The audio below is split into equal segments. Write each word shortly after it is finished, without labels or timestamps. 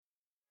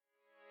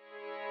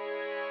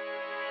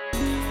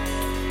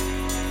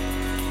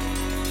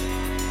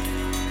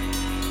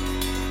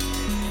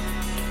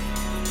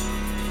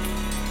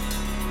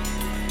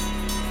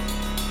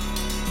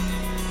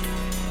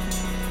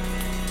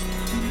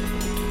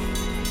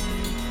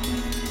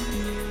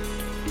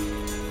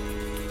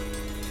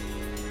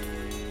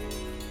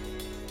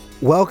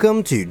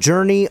Welcome to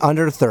Journey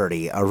Under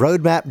 30, a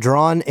roadmap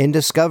drawn in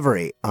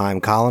discovery. I'm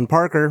Colin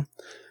Parker.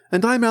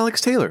 And I'm Alex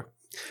Taylor.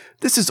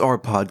 This is our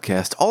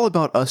podcast all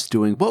about us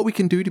doing what we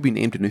can do to be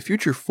named in a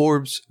future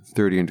Forbes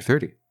 30 Under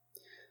 30.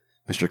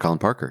 Mr. Colin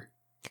Parker.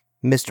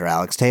 Mr.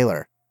 Alex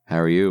Taylor. How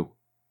are you?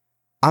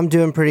 I'm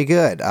doing pretty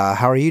good.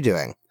 How are you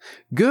doing?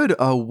 Good.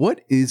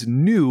 What is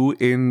new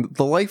in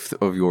the life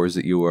of yours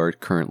that you are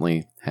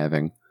currently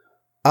having?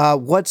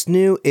 What's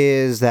new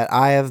is that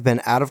I have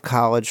been out of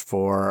college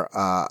for,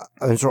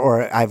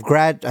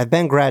 I've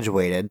been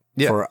graduated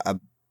for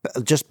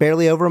just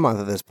barely over a month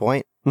at this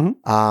point.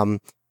 Mm-hmm.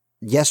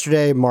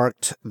 Yesterday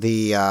marked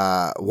the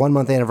 1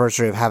 month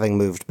anniversary of having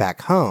moved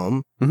back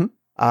home. Mm-hmm.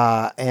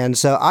 And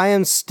so I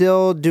am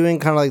still doing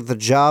kind of like the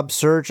job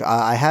search.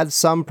 I had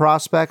some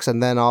prospects,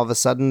 and then all of a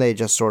sudden they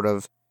just sort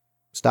of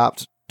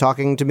stopped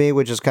talking to me,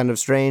 which is kind of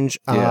strange.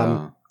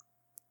 I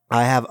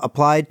have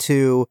applied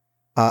to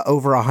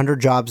over 100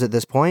 jobs at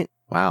this point.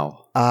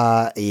 Wow.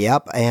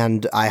 Yep.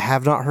 And I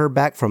have not heard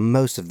back from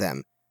most of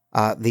them.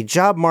 The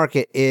job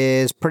market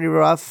is pretty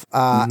rough.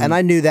 And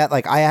I knew that,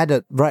 like, I had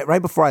to,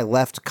 right before I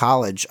left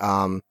college,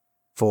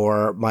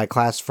 for my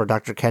class for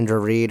Dr.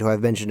 Kendra Reed, who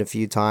I've mentioned a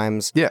few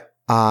times. Yeah.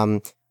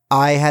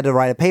 I had to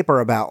write a paper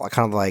about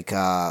kind of like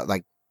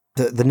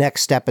the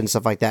next step and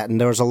stuff like that.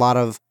 And there was a lot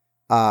of,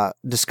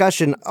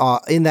 discussion,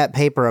 in that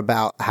paper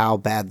about how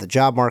bad the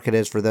job market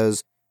is for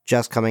those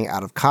just coming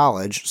out of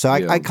college. So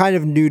I kind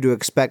of knew to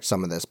expect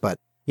some of this, but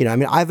you know, I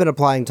mean, I've been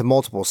applying to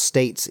multiple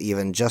states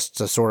even just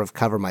to sort of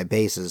cover my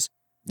bases.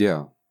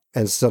 Yeah.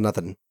 And still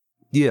nothing.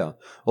 Yeah.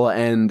 Well,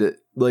 and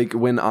like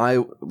when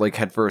I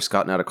had first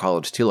gotten out of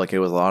college too, like it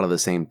was a lot of the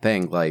same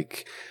thing.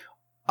 Like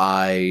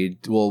I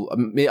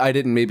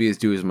didn't maybe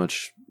do as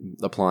much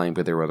applying,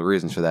 but there were other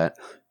reasons for that.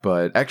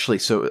 But actually,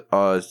 so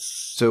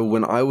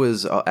when I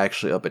was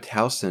actually up at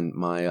Towson,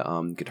 my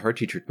guitar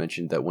teacher had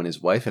mentioned that when his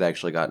wife had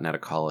actually gotten out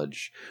of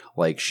college,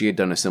 like she had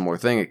done a similar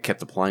thing. It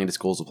kept applying to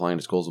schools,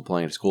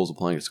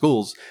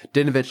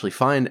 didn't eventually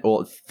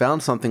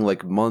found something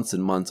like months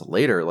and months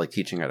later, like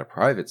teaching at a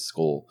private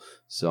school.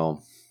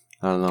 So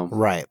I don't know.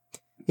 Right.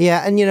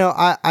 Yeah, and you know,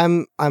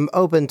 I'm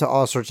open to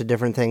all sorts of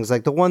different things.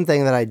 Like the one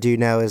thing that I do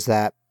know is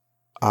that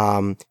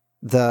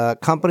the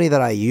company that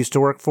I used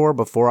to work for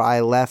before I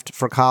left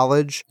for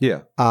college,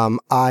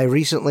 I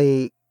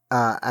recently,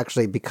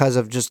 actually, because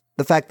of just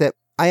the fact that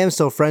I am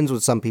still friends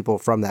with some people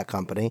from that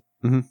company,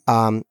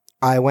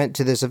 I went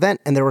to this event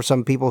and there were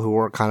some people who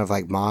were kind of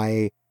like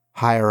my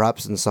higher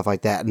ups and stuff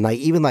like that. And like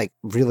even like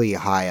really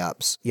high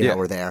ups, you know,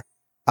 were there.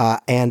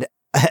 And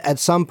at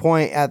some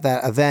point at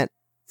that event,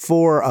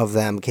 4 of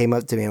them came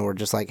up to me and were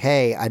just like,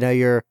 "Hey, I know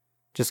you're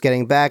just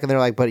getting back," and they're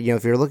like, "But you know,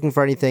 if you're looking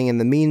for anything in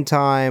the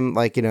meantime,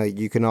 like, you know,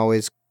 you can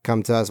always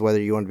come to us, whether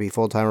you want to be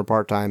full-time or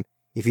part-time,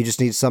 if you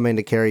just need something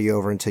to carry you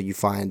over until you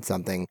find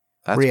something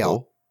real."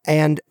 Cool.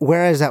 And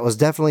whereas that was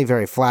definitely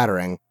very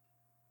flattering,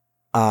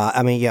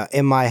 I mean, yeah,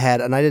 in my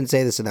head, and I didn't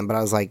say this to them, but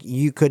I was like,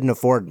 you couldn't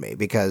afford me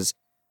because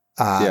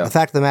the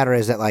fact of the matter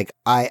is that, like,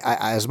 I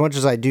as much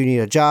as I do need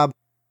a job,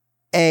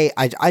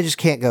 I just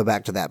can't go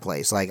back to that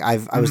place. Like,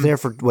 I was there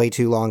for way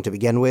too long to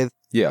begin with.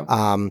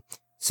 Yeah.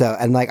 So,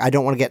 and like, I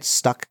don't want to get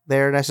stuck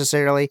there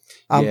necessarily.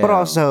 But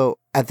also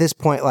at this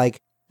point,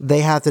 like, they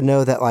have to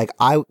know that like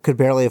I could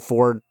barely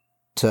afford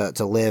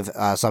to live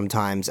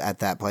sometimes at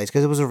that place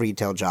because it was a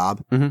retail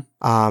job.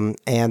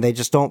 And they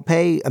just don't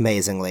pay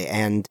amazingly.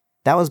 And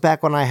that was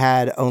back when I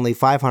had only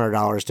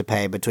 $500 to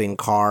pay between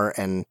car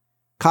and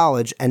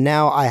college. And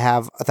now I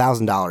have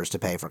 $1,000 to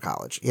pay for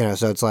college, you know?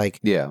 So it's like,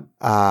 it's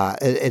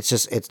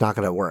not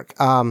going to work.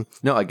 No,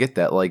 I get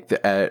that. Like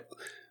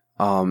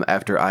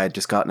after I had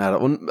just gotten a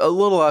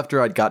little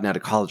after I'd gotten out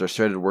of college, I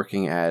started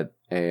working at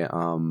a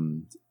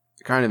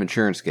kind of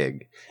insurance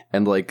gig,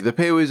 and like the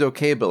pay was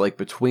okay, but like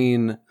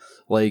between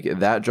like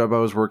that job I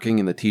was working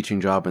and the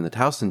teaching job and the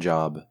Towson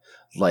job,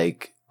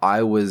 like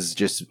I was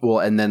just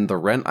and then the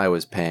rent I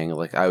was paying,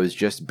 like I was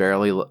just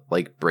barely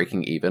like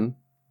breaking even,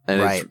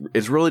 and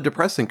it's really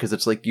depressing because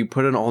it's like you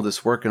put in all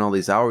this work and all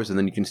these hours, and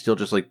then you can still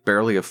just like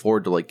barely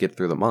afford to like get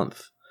through the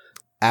month.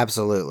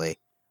 Absolutely.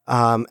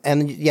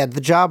 And yeah,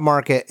 the job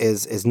market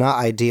is not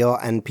ideal,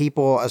 and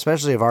people,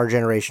 especially of our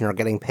generation, are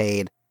getting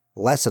paid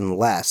less and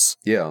less.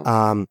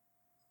 Yeah.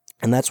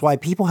 And that's why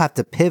people have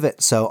to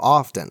pivot so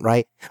often,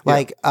 right?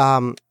 Like,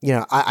 you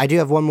know, I do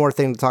have one more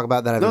thing to talk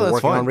about that I've been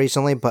working on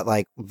recently, but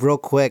like real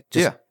quick,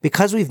 just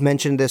because we've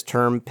mentioned this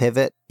term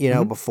pivot, you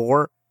know,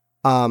 before,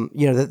 you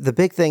know, the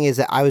big thing is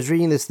that I was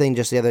reading this thing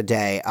just the other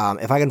day.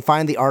 If I can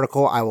find the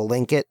article, I will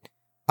link it.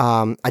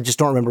 I just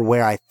don't remember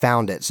where I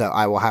found it, so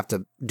I will have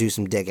to do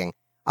some digging.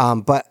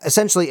 But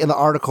essentially in the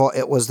article,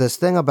 it was this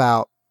thing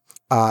about,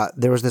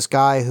 there was this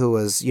guy who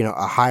was, you know,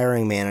 a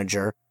hiring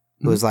manager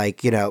who was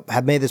like, you know,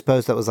 had made this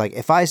post that was like,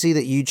 if I see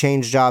that you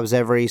change jobs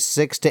every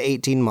 6 to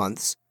 18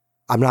 months,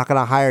 I'm not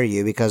going to hire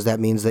you because that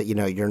means that, you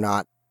know, you're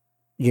not,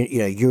 you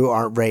know, you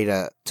aren't ready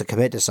to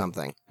commit to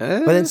something.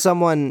 But then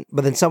someone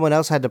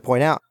else had to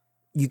point out,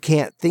 you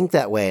can't think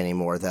that way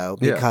anymore though,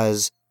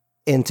 because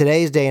in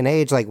today's day and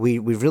age, like we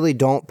really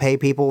don't pay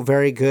people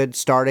very good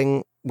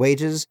starting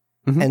wages.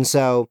 Mm-hmm. And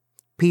so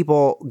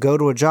people go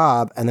to a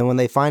job, and then when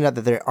they find out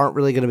that they aren't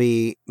really going to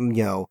be,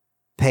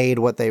 paid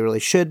what they really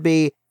should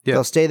be,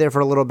 they'll stay there for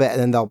a little bit, and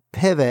then they'll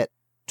pivot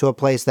to a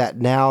place that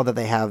now that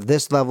they have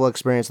this level of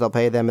experience, they'll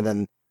pay them, and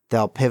then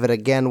they'll pivot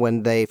again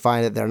when they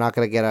find that they're not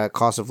going to get a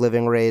cost of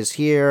living raise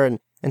here.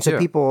 And so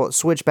people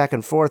switch back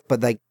and forth,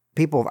 but like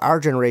people of our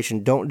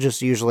generation don't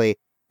just usually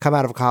come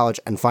out of college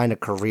and find a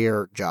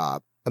career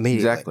job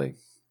immediately. Exactly.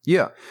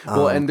 Yeah.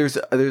 Well, and there's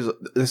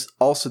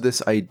also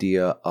this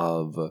idea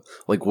of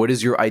like, what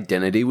is your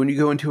identity when you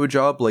go into a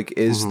job? Like,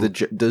 is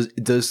does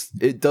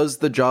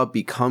the job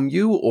become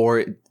you,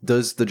 or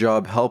does the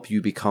job help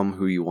you become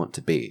who you want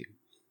to be?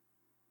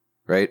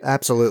 Right?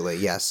 Absolutely,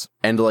 yes.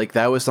 And like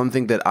that was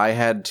something that I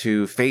had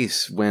to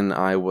face when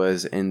I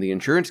was in the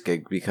insurance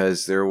gig,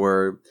 because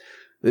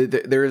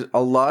there's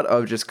a lot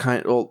of just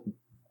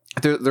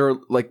there are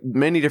like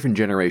many different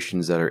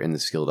generations that are in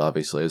this field,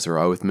 obviously, as there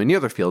are with many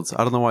other fields.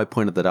 I don't know why I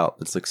pointed that out.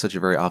 It's like such a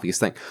very obvious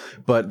thing.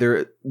 But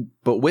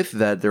with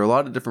that, there are a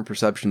lot of different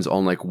perceptions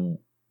on like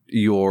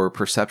your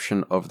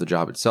perception of the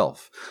job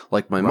itself.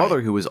 Like my mother,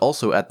 who was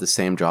also at the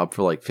same job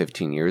for like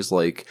 15 years,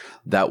 like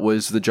that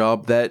was the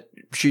job that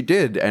she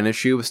did. And if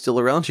she was still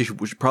around, she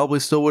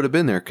probably still would have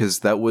been there, because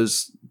that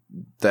was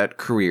that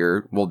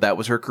career. Well, that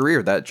was her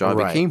career. That job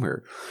became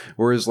her.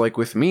 Whereas like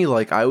with me,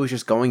 like I was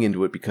just going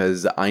into it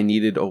because I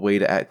needed a way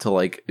to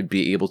like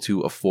be able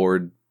to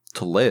afford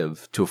to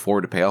live, to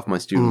afford to pay off my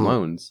student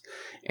loans.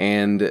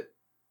 And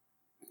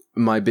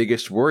my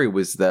biggest worry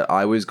was that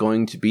I was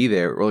going to be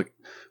there, or like,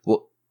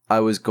 I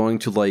was going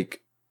to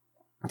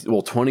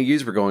 20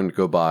 years were going to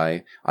go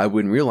by. I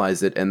wouldn't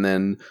realize it. And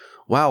then,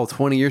 wow,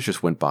 20 years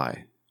just went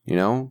by,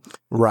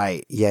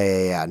 Right.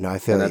 Yeah. No, I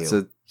feel you. And that's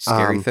a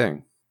scary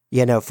thing.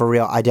 Yeah, no, for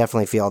real. I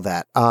definitely feel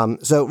that.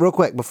 So real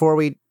quick, before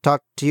we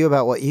talk to you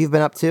about what you've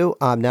been up to,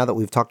 now that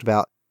we've talked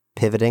about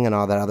pivoting and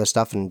all that other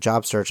stuff and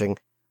job searching,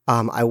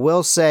 I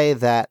will say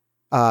that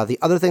the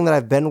other thing that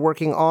I've been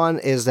working on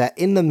is that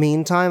in the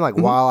meantime, like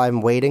while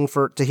I'm waiting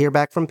to hear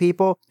back from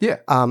people,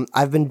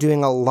 I've been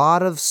doing a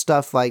lot of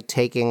stuff like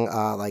taking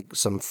like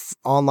some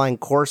online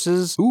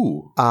courses.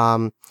 Ooh.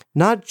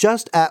 Not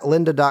just at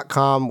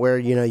lynda.com, where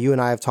you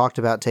and I have talked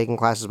about taking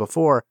classes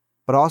before,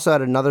 but also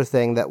at another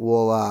thing that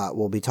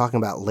we'll be talking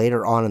about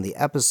later on in the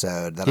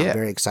episode that I'm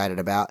very excited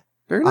about.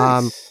 Very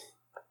nice.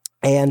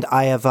 And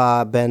I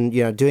have been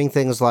doing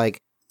things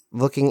like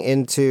looking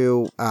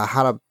into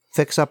how to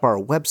fix up our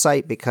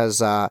website,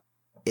 because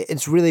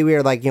it's really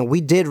weird. Like,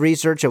 we did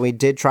research and we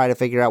did try to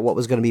figure out what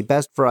was going to be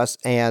best for us.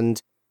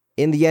 And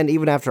in the end,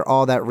 even after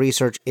all that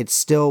research, it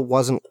still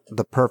wasn't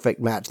the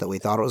perfect match that we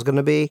thought it was going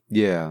to be.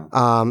 Yeah.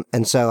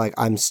 And so like,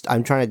 I'm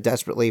trying to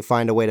desperately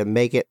find a way to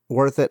make it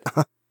worth it.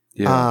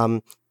 Yeah.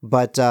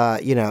 But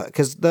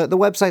because the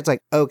website's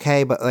like,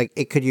 okay, but like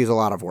it could use a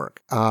lot of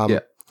work.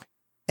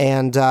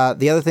 And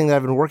the other thing that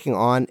I've been working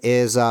on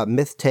is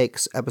Myth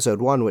Takes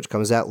Episode 1, which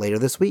comes out later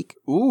this week.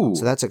 Ooh.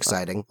 So that's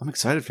exciting. I'm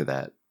excited for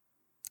that.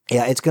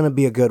 Yeah, it's going to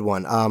be a good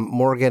one.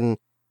 Morgan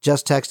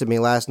just texted me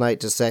last night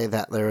to say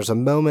that there's a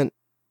moment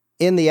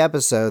in the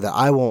episode that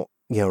I won't,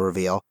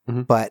 reveal,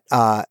 but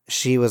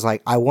she was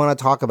like, I want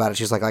to talk about it.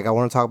 She's like, I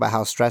want to talk about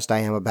how stressed I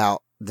am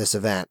about this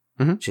event.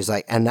 She's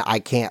like, and I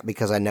can't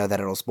because I know that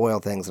it'll spoil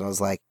things. And I was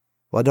like,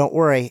 well, don't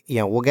worry.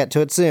 We'll get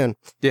to it soon.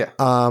 Yeah.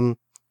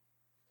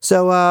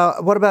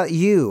 So, what about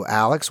you,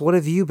 Alex? What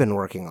have you been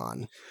working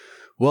on?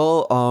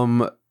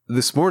 Well,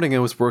 this morning I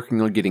was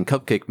working on getting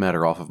cupcake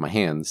matter off of my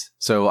hands.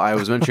 So I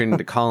was mentioning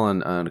to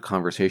Colin in a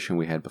conversation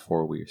we had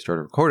before we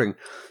started recording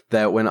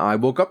that when I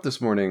woke up this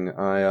morning,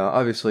 I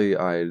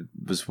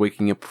was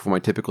waking up for my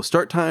typical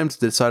start times,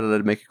 decided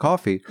I'd make a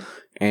coffee.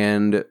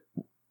 And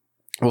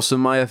well, so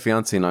my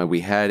fiance and I,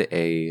 we had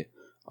a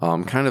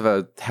kind of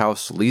a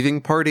house leaving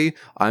party.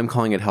 I'm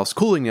calling it house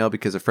cooling now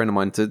because a friend of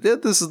mine said,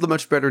 this is the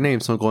much better name,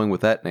 so I'm going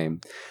with that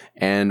name.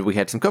 And we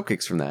had some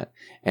cupcakes from that.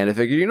 And I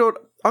figured, what?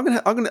 I'm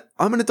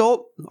an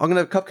adult. I'm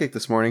gonna have a cupcake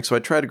this morning. So I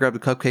tried to grab the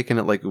cupcake and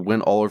it like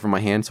went all over my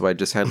hand. So I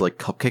just had like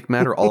cupcake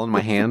matter all in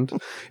my hand.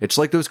 It's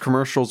like those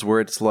commercials where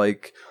it's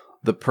like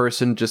the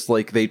person just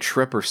like they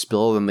trip or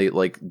spill and they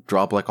like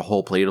drop like a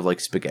whole plate of like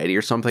spaghetti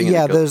or something.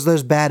 Yeah,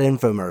 those bad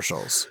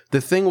infomercials.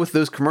 The thing with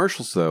those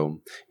commercials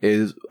though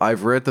is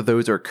I've read that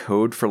those are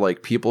code for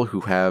like people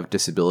who have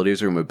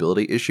disabilities or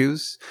mobility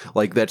issues.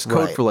 Like that's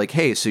code for like,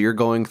 hey, so you're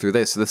going through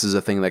this. So this is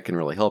a thing that can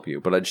really help you.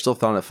 But I still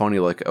found it funny.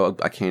 Like, oh,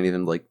 I can't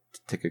even like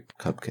take a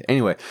cupcake.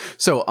 Anyway,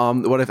 so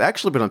what I've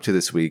actually been up to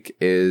this week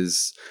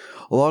is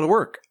a lot of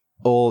work.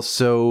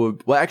 So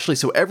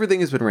everything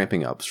has been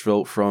ramping up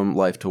from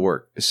life to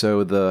work.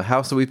 So the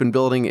house that we've been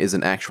building is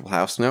an actual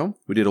house now.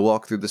 We did a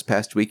walkthrough this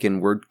past week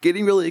and we're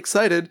getting really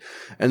excited.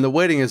 And the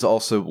wedding is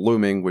also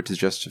looming, which is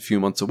just a few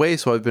months away.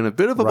 So I've been a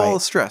bit of a ball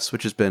of stress,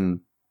 which has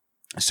been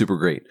super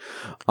great.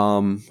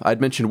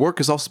 I'd mentioned work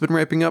has also been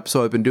ramping up.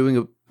 So I've been doing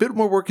a bit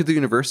more work at the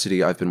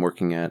university I've been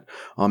working at,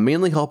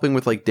 mainly helping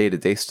with like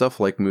day-to-day stuff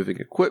like moving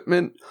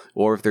equipment,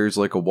 or if there's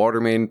like a water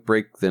main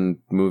break, then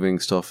moving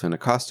stuff in a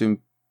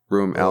costume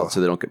room out so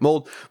they don't get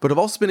mold. But I've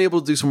also been able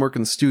to do some work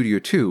in the studio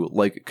too,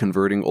 like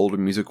converting older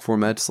music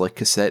formats like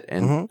cassette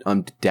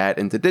and DAT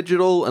into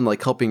digital, and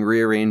like helping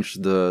rearrange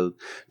the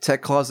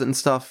tech closet and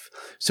stuff.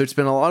 So it's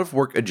been a lot of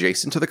work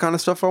adjacent to the kind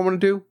of stuff I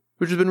want to do,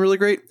 which has been really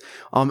great.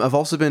 I've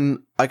also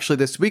been, actually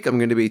this week, I'm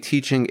going to be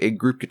teaching a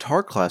group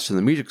guitar class in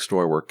the music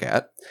store I work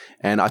at.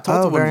 And I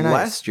taught them one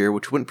last year,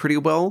 which went pretty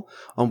well.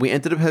 We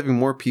ended up having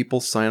more people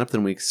sign up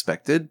than we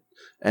expected.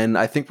 And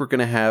I think we're going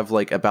to have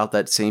like about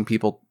that same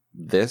people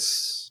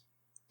this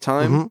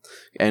time,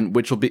 and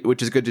which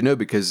is good to know,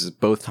 because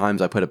both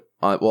times I put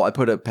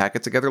a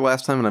packet together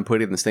last time, and I'm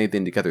putting the same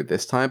thing together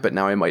this time, but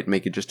now I might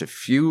make it just a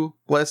few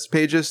less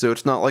pages, so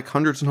it's not like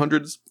hundreds and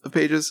hundreds of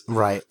pages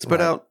to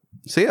put out.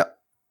 So yeah.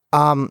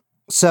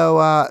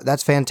 So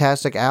that's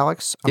fantastic,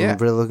 Alex. I'm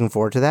really looking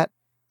forward to that.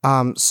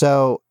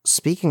 So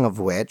speaking of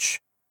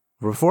which,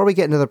 before we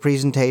get into the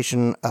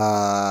presentation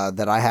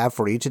that I have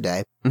for you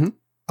today,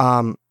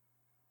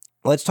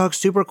 let's talk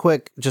super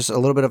quick, just a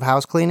little bit of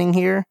house cleaning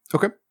here.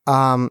 Okay.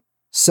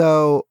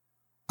 So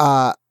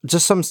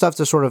just some stuff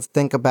to sort of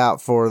think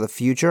about for the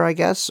future, I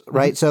guess,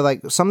 right? So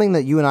like something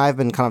that you and I have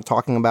been kind of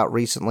talking about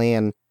recently,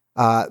 and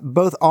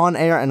both on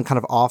air and kind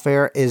of off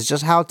air, is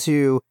just how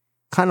to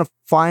kind of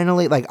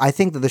finally, like, I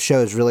think that the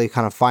show is really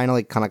kind of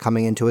finally kind of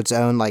coming into its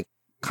own, like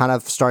kind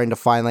of starting to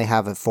finally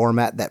have a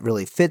format that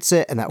really fits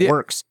it and that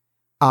works.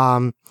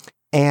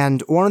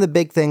 And one of the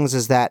big things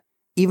is that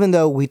even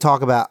though we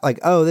talk about like,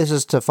 oh, this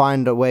is to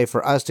find a way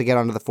for us to get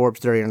onto the Forbes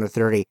 30 under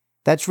 30,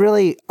 that's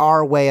really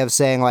our way of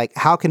saying, like,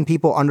 how can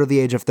people under the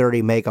age of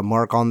 30 make a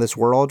mark on this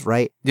world,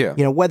 right? Yeah.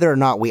 You know, whether or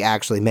not we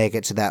actually make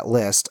it to that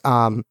list.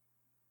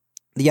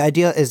 The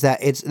idea is that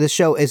this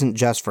show isn't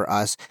just for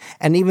us.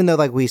 And even though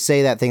like we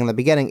say that thing in the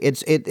beginning,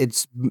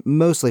 it's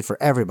mostly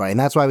for everybody. And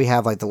that's why we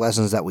have like the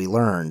lessons that we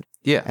learned.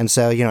 Yeah. And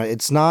so, you know,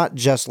 it's not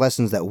just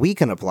lessons that we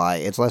can apply,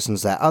 it's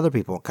lessons that other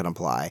people can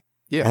apply.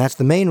 Yeah. And that's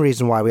the main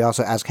reason why we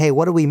also ask, hey,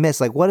 what do we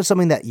miss? Like, what is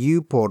something that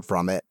you pulled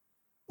from it?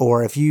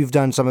 Or if you've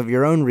done some of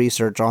your own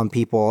research on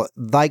people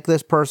like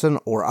this person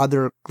or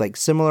other like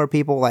similar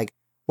people, like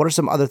what are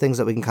some other things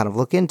that we can kind of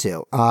look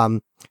into?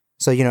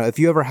 So, you know, if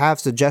you ever have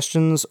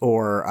suggestions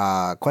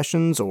or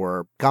questions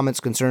or comments,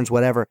 concerns,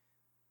 whatever,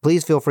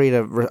 please feel free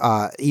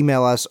to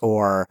email us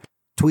or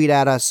tweet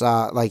at us,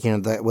 like, you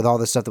know, with all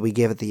the stuff that we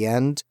give at the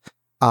end.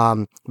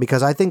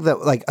 Because I think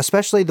that, like,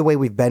 especially the way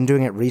we've been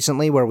doing it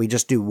recently, where we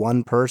just do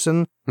one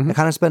person and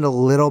kind of spend a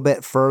little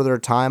bit further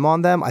time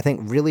on them, I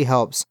think really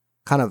helps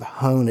kind of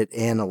hone it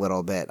in a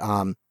little bit.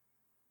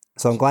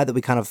 So I'm glad that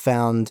we kind of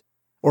found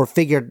or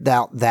figured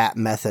out that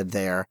method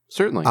there.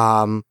 Certainly.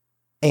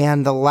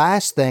 And the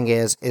last thing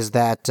is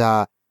that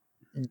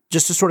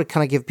just to sort of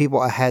kind of give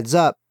people a heads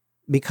up,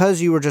 because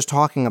you were just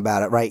talking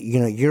about it, right? You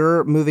know,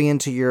 you're moving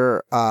into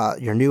your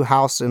new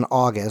house in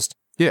August.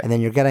 Yeah. And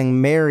then you're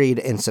getting married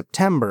in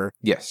September.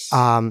 Yes.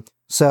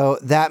 So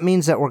that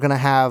means that we're going to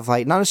have,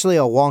 like, not necessarily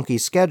a wonky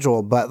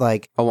schedule, but,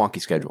 like... A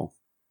wonky schedule.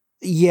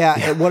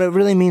 Yeah. What it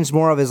really means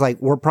more of is, like,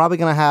 we're probably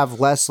going to have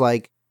less,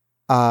 like,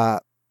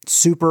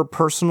 super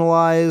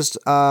personalized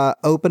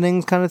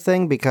openings kind of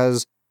thing,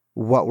 because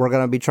what we're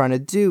going to be trying to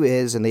do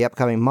is, in the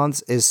upcoming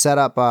months, is set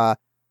up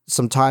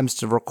some times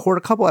to record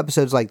a couple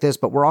episodes like this,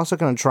 but we're also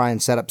going to try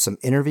and set up some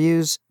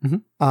interviews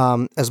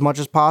as much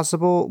as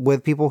possible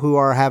with people who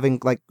are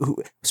having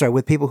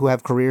with people who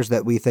have careers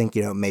that we think,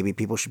 you know, maybe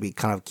people should be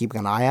kind of keeping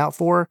an eye out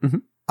for.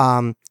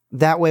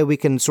 That way we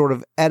can sort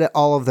of edit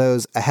all of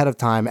those ahead of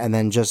time and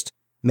then just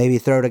maybe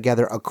throw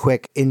together a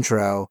quick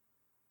intro,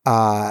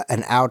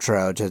 an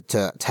outro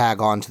to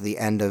tag on to the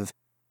end of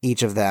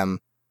each of them,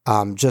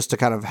 just to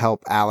kind of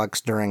help Alex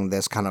during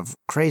this kind of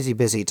crazy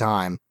busy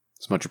time.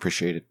 It's much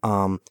appreciated.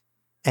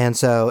 And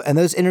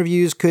those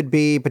interviews could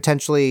be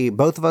potentially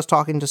both of us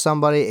talking to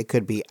somebody. It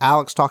could be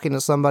Alex talking to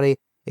somebody.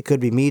 It could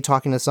be me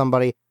talking to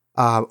somebody.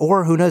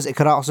 Or who knows? It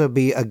could also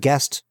be a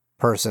guest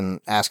person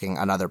asking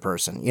another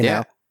person, you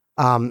know?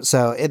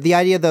 The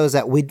idea though is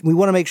that we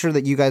want to make sure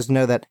that you guys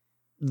know that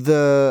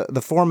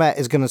the format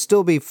is going to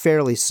still be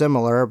fairly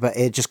similar, but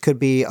it just could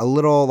be a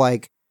little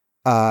like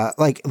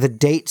the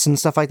dates and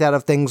stuff like that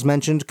of things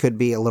mentioned could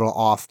be a little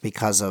off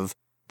because of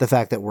the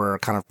fact that we're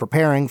kind of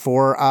preparing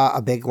for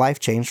a big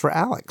life change for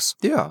Alex.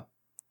 Yeah.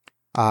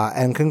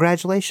 And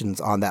congratulations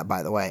on that,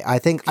 by the way. I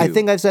think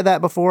I've said that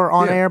before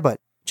on air, but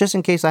just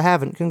in case I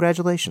haven't,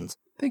 congratulations.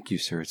 Thank you,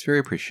 sir. It's very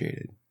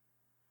appreciated.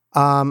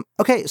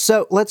 Okay,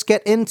 so let's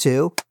get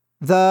into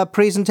the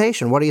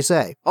presentation. What do you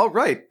say? All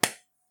right.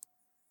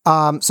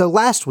 So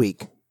last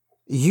week,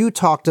 you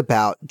talked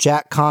about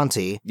Jack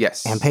Conte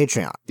and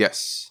Patreon.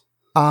 Yes.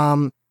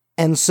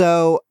 And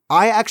so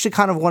I actually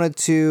kind of wanted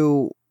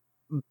to,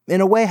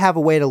 in a way, have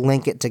a way to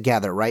link it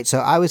together, right? So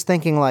I was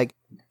thinking, like,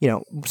 you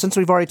know, since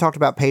we've already talked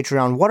about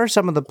Patreon, what are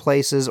some of the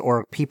places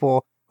or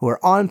people who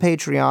are on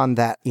Patreon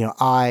that, you know,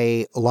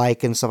 I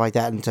like and stuff like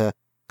that, and to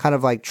kind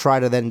of like try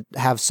to then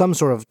have some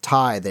sort of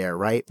tie there,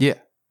 right? Yeah.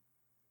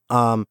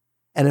 And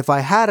if I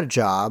had a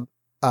job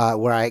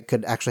where I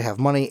could actually have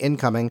money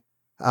incoming,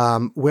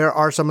 where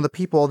are some of the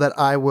people that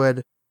I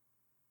would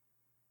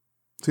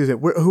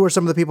who are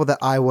some of the people that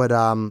I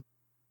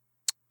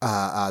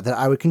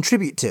would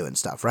contribute to and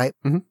stuff, right?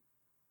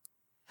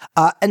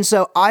 Mm-hmm. And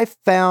so I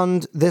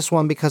found this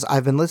one because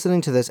I've been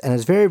listening to this, and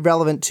it's very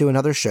relevant to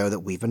another show that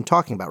we've been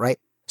talking about, right?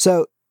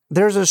 So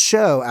there's a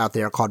show out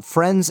there called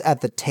Friends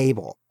at the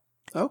Table.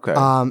 Okay.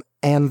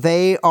 And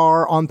they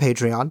are on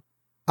Patreon.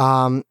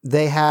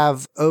 They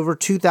have over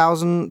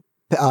 2,000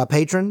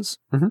 patrons,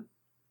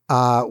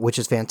 which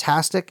is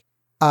fantastic.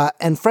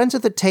 And Friends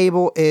at the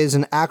Table is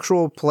an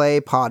actual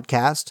play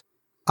podcast,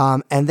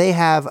 and they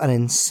have an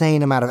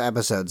insane amount of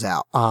episodes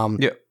out.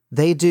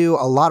 They do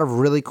a lot of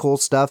really cool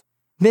stuff.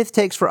 Myth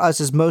Takes for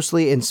Us is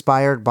mostly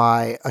inspired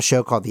by a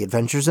show called The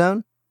Adventure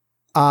Zone.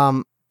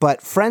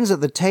 But Friends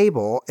at the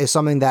Table is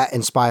something that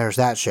inspires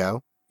that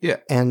show. Yeah.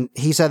 And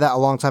he said that a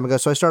long time ago.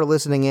 So I started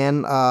listening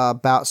in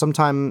about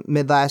sometime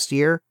mid last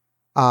year.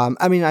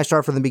 I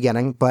started from the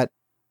beginning, but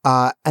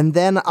and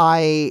then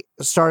I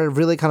started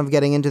really kind of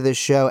getting into this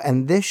show.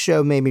 And this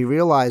show made me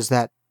realize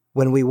that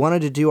when we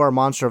wanted to do our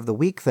Monster of the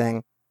Week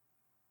thing,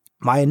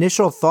 my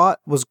initial thought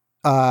was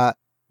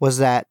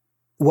that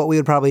what we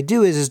would probably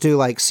do is do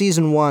like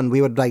season 1,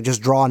 we would like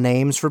just draw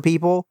names for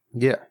people.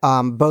 Yeah.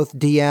 Both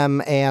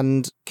DM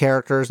and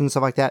characters and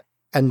stuff like that.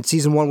 And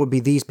season 1 would be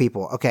these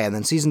people. Okay. And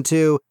then season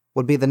 2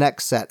 would be the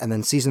next set. And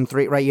then season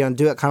 3, right?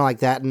 Do it kind of like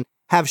that and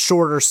have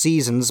shorter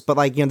seasons, but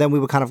then we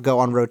would kind of go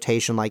on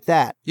rotation like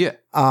that. Yeah.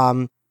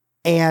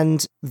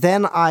 And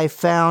then I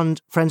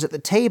found Friends at the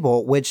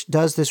Table, which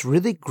does this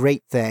really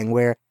great thing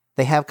where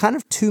they have kind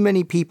of too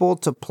many people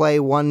to play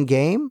one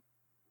game.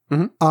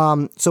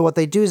 So what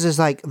they do is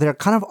like, they're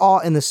kind of all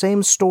in the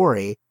same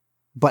story,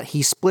 but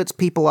he splits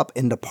people up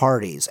into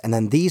parties. And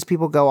then these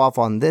people go off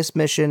on this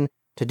mission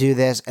to do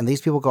this, and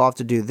these people go off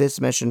to do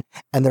this mission,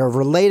 and they're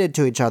related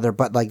to each other,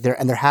 but like they're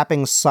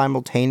happening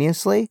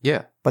simultaneously.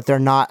 Yeah. But they're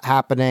not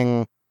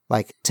happening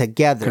like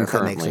together, if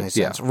that makes any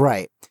sense. Yeah.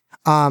 Right.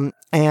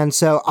 And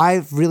so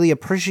I really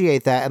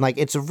appreciate that. And like,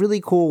 it's a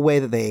really cool way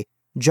that they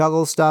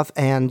juggle stuff.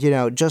 And,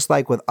 just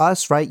like with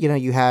us, right?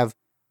 You have,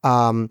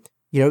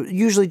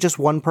 usually just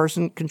one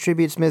person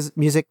contributes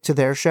music to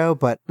their show,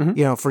 but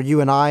for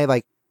you and I,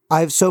 like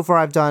I've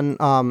done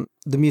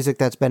the music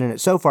that's been in it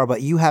so far,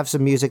 but you have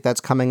some music that's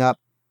coming up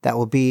that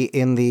will be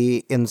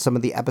in some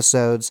of the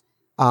episodes.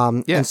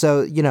 And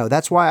so,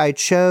 that's why I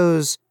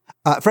chose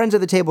Friends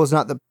at the Table is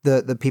not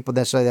the people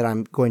necessarily that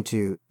I'm going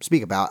to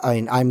speak about. I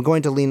mean, I'm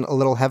going to lean a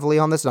little heavily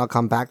on this, and I'll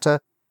come back to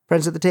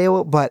Friends at the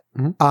Table, but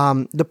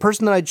the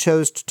person that I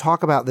chose to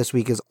talk about this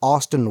week is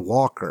Austin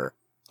Walker.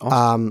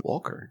 Austin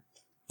Walker.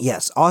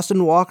 Yes,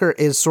 Austin Walker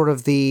is sort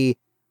of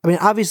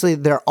obviously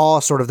they're all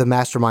sort of the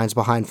masterminds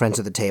behind Friends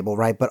at the Table,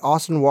 right? But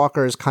Austin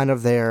Walker is kind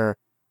of their,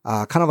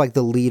 kind of like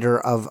the leader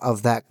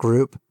of that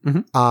group.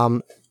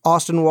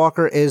 Austin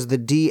Walker is the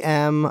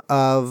DM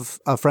of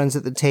Friends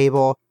at the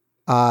Table.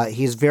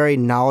 He's very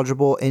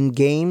knowledgeable in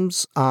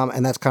games,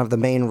 and that's kind of the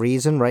main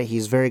reason, right?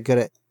 He's very good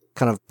at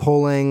kind of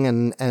pulling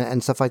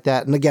and stuff like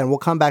that. And again, we'll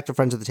come back to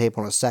Friends at the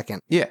Table in a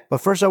second. Yeah. But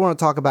first I want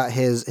to talk about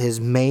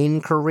his main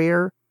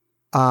career.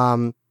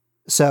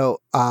 So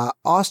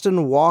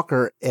Austin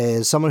Walker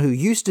is someone who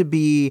used to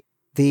be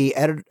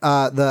an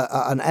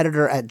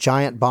editor at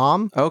Giant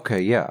Bomb.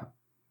 Okay, yeah.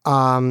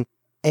 And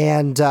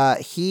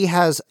he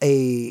has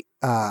a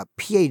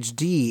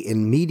PhD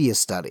in media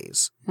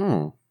studies.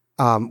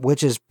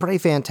 Which is pretty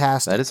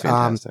fantastic. That is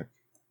fantastic.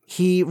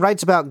 He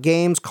writes about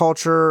games,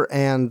 culture,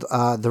 and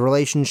the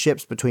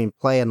relationships between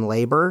play and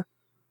labor,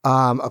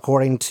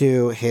 according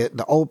to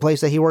the old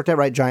place that he worked at,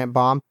 right? Giant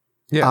Bomb.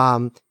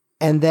 Yeah.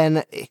 And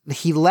then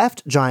he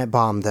left Giant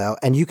Bomb, though,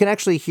 and you can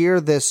actually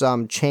hear this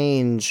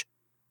change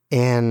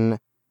in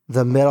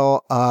the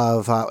middle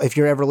of, if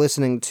you're ever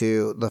listening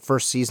to the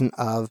first season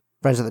of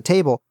Friends at the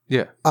Table,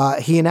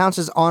 he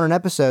announces on an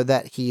episode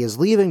that he is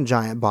leaving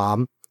Giant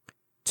Bomb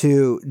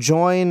to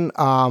join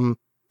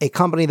a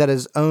company that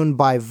is owned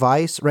by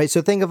Vice, right?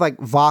 So think of like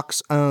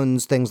Vox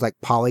owns things like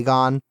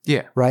Polygon,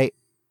 right?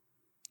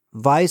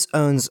 Vice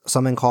owns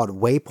something called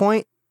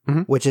Waypoint,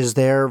 which is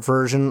their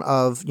version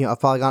of of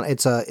Polygon.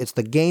 It's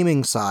the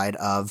gaming side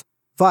of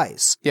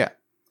Vice. Yeah.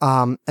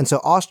 And so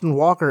Austin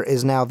Walker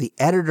is now the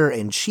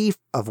editor-in-chief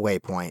of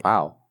Waypoint.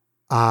 Wow.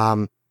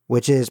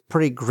 Which is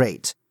pretty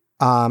great.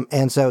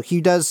 And so he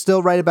does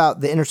still write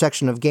about the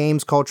intersection of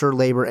games, culture,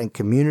 labor, and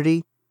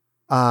community.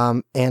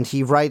 And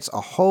he writes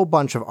a whole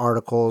bunch of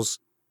articles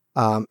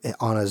on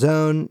his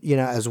own,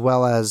 as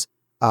well as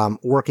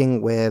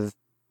working with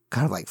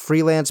kind of like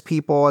freelance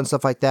people and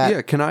stuff like that.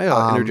 Yeah, can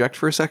I interject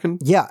for a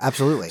second? Yeah,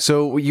 absolutely.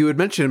 So you had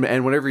mentioned,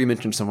 and whenever you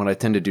mention someone, I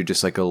tend to do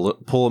just like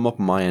pull them up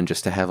on my end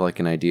just to have like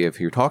an idea of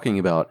who you're talking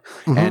about.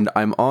 And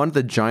I'm on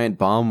the Giant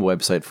Bomb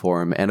website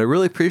for him, and I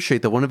really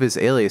appreciate that one of his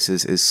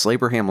aliases is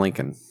Slaberham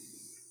Lincoln.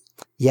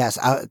 Yes,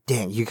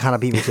 dang, you kind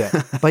of beat me to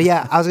it. But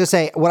yeah, I was going to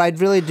say, what I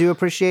really do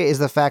appreciate is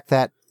the fact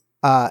that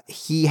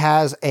he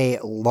has a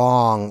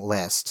long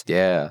list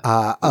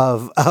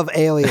of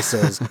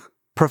aliases.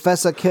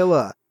 Professor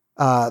Killer,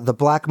 the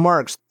Black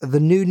Marks, the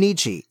new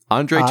Nietzsche.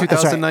 Andre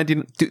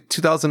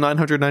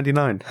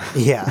 2999.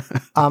 Yeah.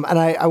 And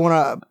I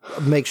want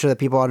to make sure that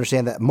people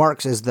understand that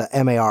Marx is the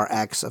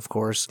MARX, of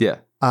course. Yeah.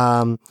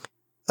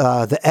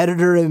 The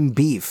editor in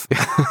Beef.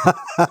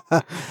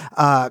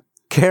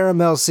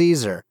 Caramel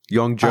Caesar.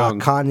 Young Jung.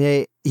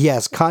 Kanye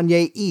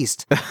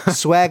East.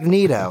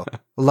 Swagnito.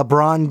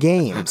 LeBron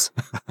Games.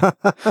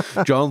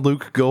 John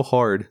Luke Go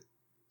Hard.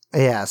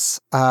 Yes.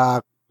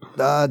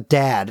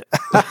 Dad.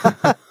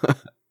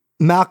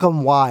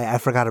 Malcolm Y. I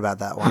forgot about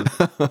that one.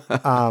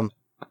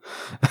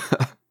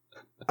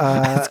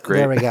 That's great.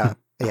 There we go.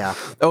 Yeah.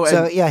 Oh,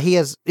 so yeah, he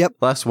is. Yep.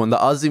 Last one,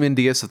 the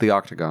Ozymandias of the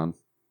Octagon.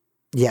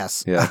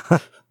 Yes. Yeah.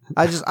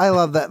 I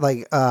love that,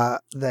 like,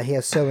 that he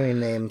has so many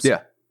names.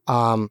 Yeah.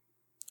 And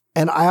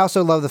I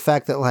also love the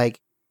fact that, like,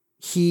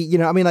 he, you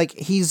know, I mean, like,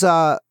 he's,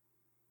 like,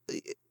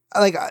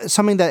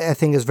 something that I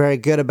think is very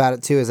good about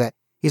it too is that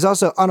he's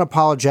also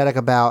unapologetic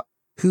about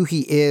who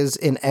he is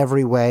in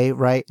every way,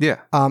 right? Yeah.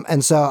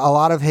 And so a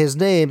lot of his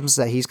names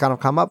that he's kind of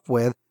come up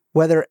with,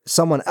 whether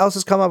someone else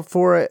has come up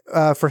for it,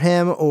 for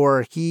him,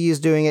 or he's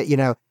doing it, you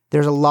know,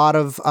 there's a lot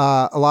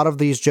of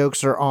these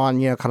jokes are on,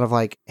 you know, kind of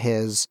like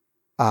his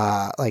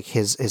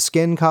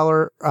skin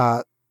color,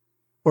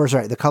 or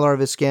sorry, the color of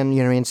his skin, you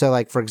know what I mean? So,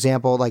 like, for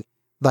example, like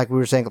we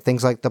were saying,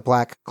 things like the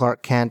Black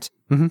Clark Kent,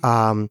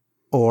 mm-hmm.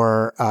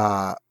 or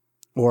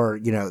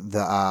you know,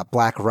 the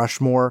Black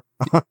Rushmore.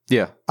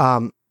 Yeah.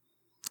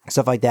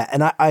 Stuff like that.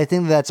 And I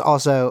think that's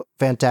also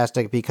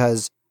fantastic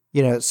because,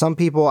 you know, some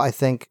people, I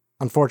think,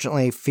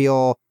 unfortunately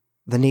feel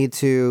the need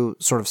to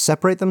sort of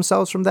separate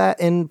themselves from that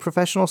in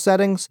professional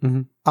settings.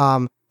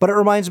 Mm-hmm. But it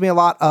reminds me a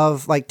lot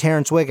of, like,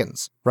 Terrence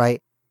Wiggins, right?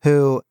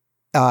 Who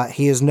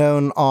he is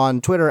known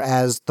on Twitter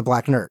as the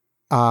Black Nerd.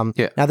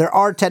 Yeah. Now, there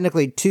are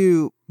technically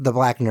two the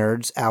Black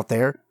Nerds out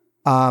there.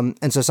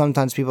 And so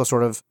sometimes people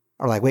sort of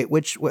are like, wait,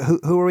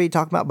 who are we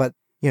talking about? But,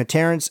 you know,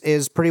 Terrence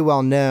is pretty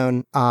well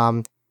known.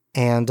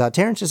 And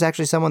Terrence is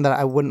actually someone that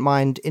I wouldn't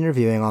mind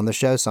interviewing on the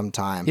show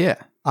sometime. Yeah.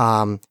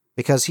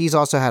 Because he's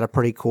also had a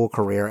pretty cool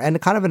career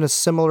and kind of in a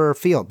similar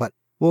field, but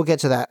we'll get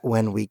to that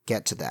when we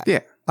get to that.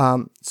 Yeah.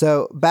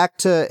 So back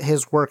to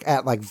his work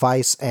at, like,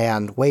 Vice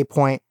and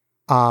Waypoint.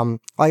 Like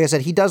I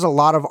said, he does a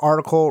lot of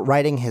article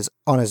writing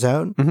on his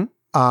own.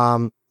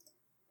 Mm-hmm.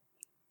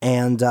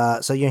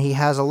 So, you know, he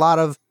has a lot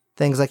of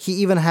things. Like, he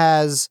even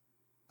has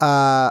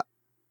like,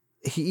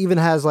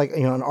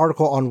 you know, an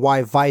article on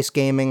why Vice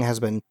Gaming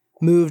has been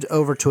moved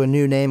over to a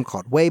new name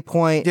called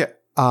Waypoint. Yeah.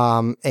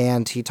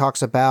 And he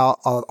talks about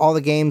all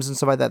the games and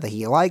stuff like that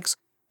he likes.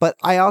 But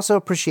I also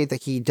appreciate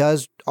that he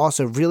does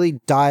also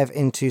really dive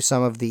into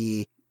some of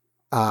the,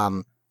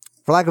 for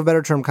lack of a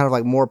better term, kind of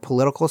like more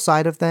political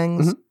side of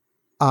things.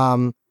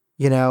 Mm-hmm.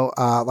 You know,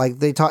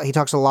 like he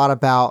talks a lot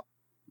about,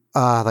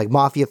 like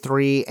Mafia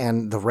 3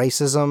 and the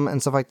racism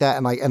and stuff like that.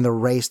 And, like, and the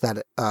race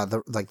that,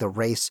 the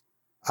race,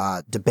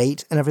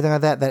 debate and everything like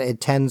that it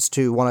tends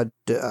to want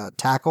to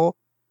tackle.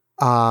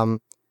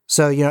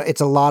 So, you know,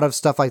 it's a lot of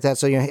stuff like that.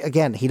 So, you know,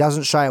 again, he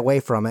doesn't shy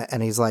away from it.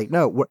 And he's like,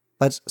 no,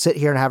 let's sit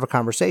here and have a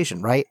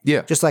conversation, right?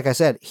 Yeah. Just like I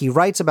said, he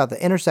writes about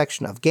the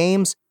intersection of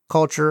games,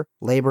 culture,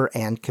 labor,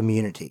 and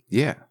community.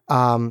 Yeah.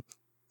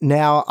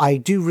 Now, I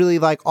do really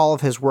like all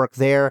of his work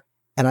there.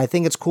 And I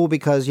think it's cool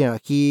because, you know,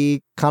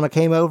 he kind of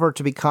came over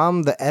to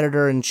become the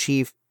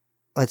editor-in-chief.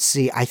 Let's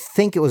see, I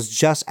think it was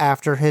just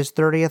after his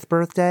 30th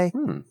birthday.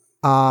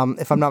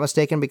 If I'm not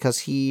mistaken, because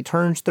he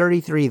turns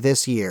 33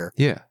 this year.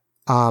 Yeah.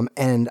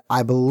 And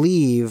I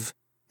believe,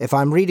 if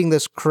I'm reading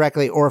this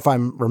correctly, or if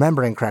I'm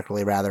remembering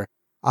correctly, rather,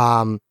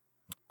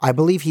 I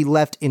believe he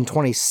left in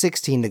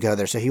 2016 to go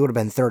there, so he would have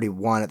been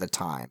 31 at the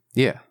time.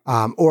 Yeah.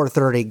 Or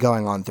 30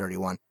 going on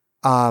 31.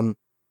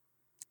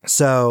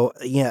 So,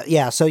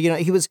 yeah. So, you know,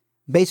 he was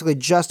basically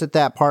just at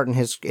that part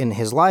in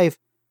his life.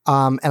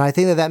 And I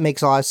think that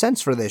makes a lot of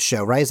sense for this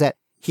show, right? Is that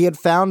he had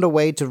found a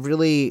way to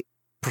really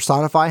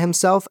personify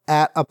himself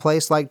at a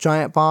place like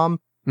Giant Bomb.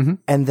 Mm-hmm.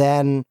 And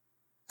then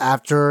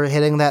after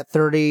hitting that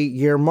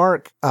 30-year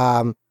mark,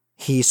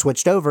 he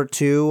switched over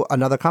to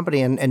another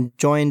company and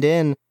joined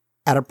in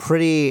at a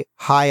pretty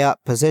high up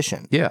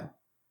position. Yeah.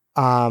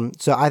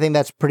 So I think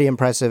that's pretty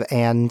impressive.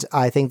 And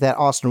I think that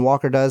Austin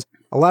Walker does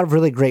a lot of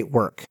really great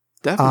work.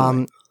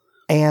 Definitely.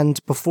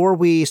 And before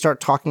we start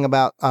talking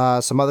about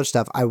some other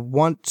stuff, I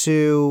want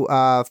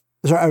to,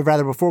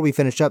 before we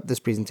finish up this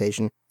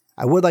presentation,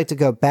 I would like to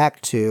go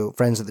back to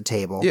Friends at the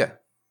Table. Yeah.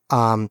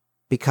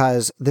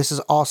 Because this is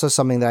also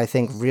something that I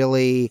think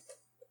really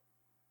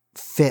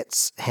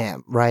fits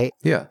him, right?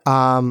 Yeah.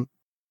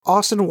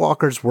 Austin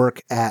Walker's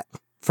work at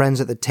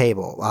Friends at the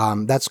Table.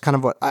 That's kind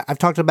of what I've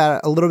talked about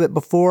it a little bit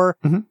before,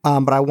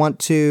 mm-hmm. But I want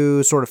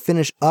to sort of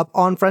finish up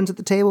on Friends at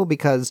the Table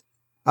because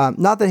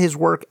not that his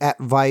work at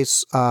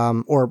Vice,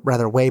 or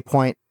rather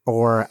Waypoint,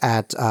 or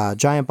at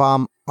Giant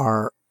Bomb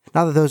not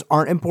that those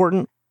aren't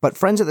important, but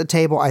Friends at the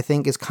Table, I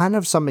think, is kind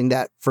of something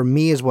that for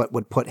me is what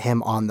would put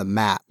him on the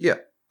map. Yeah.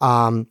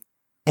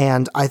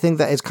 And I think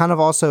that it's kind of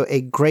also a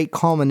great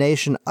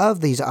culmination of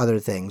these other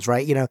things,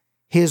 right? You know,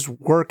 his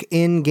work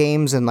in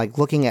games and, like,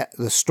 looking at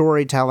the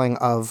storytelling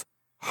of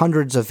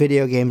hundreds of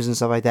video games and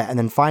stuff like that, and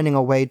then finding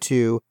a way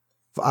to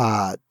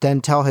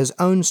then tell his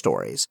own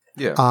stories.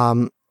 Yeah.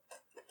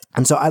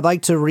 And so I'd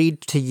like to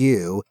read to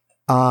you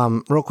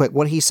real quick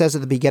what he says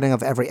at the beginning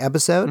of every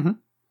episode.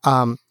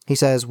 He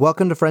says,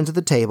 "Welcome to Friends at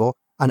the Table,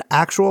 an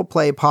actual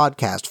play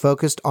podcast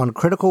focused on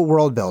critical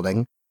world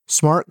building,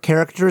 smart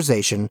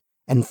characterization,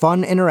 and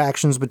fun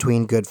interactions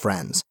between good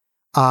friends."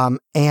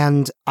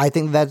 And I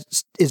think that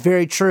is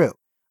very true.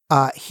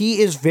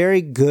 He is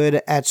very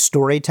good at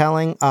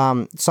storytelling.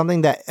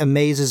 Something that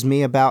amazes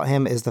me about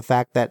him is the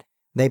fact that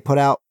they put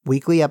out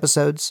weekly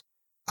episodes.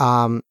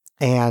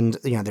 And,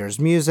 there's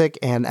music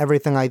and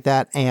everything like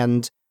that.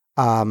 And,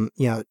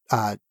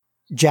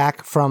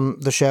 Jack from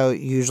the show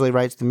usually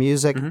writes the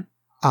music.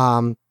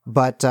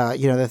 But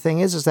the thing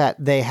is that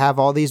they have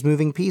all these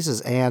moving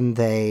pieces, and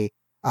they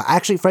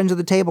actually Friends at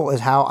the Table is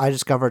how I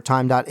discovered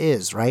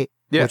Time.is, right?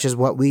 Yeah. Which is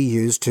what we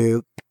use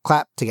to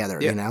clap together,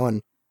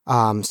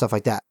 and stuff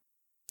like that.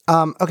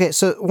 Okay,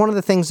 so one of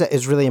the things that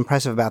is really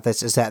impressive about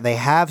this is that they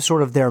have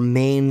sort of their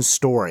main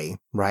story,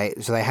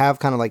 right? So they have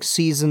kind of like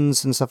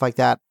seasons and stuff like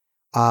that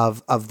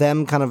of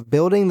them kind of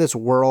building this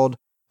world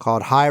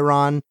called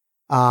Hyron.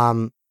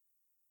 And,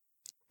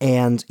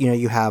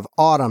 you have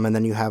autumn, and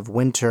then you have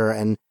winter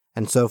and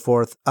so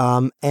forth.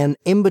 And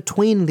in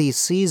between these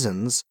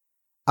seasons,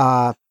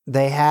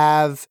 they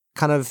have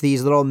kind of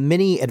these little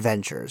mini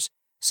adventures.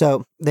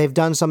 So they've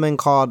done something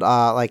called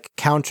like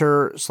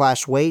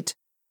Counter/Wait.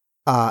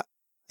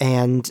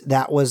 And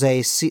that was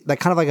like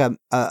kind of like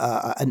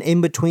an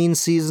in between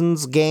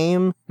seasons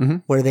game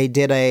where they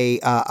did a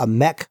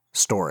mech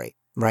story,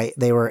 right?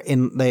 They were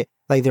they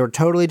were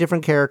totally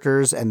different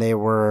characters, and they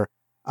were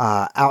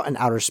out in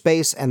outer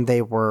space, and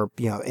they were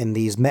in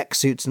these mech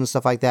suits and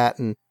stuff like that,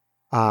 and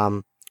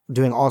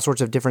doing all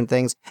sorts of different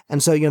things.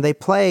 And so they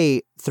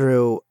play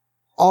through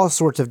all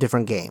sorts of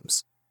different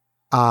games.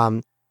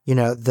 The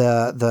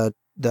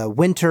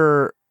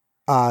winter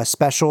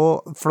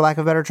special, for lack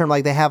of a better term,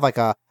 like they have like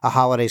a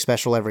holiday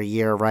special every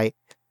year, right?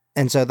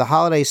 And so the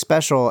holiday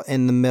special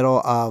in the middle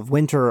of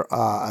winter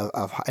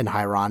in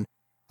Hyron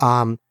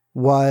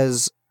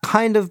was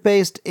kind of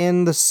based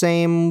in the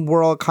same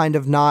world, kind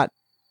of not.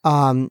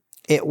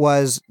 It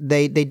was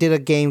they did a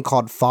game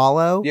called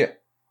Follow,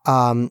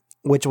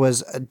 which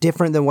was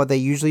different than what they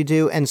usually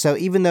do. And so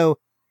even though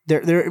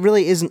there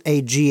really isn't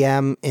a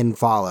GM in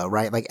Follow,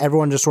 right? Like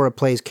everyone just sort of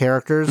plays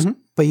characters.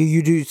 But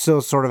you do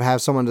still sort of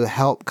have someone to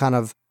help kind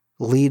of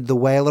lead the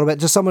way a little bit.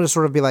 Just someone to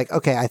sort of be like,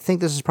 okay, I think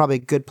this is probably a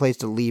good place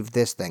to leave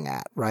this thing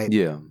at, right?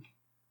 Yeah.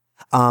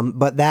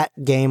 But that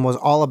game was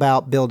all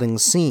about building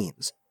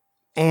scenes.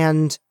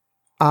 And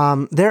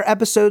their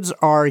episodes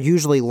are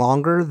usually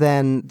longer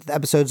than the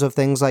episodes of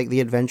things like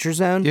The Adventure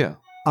Zone. Yeah.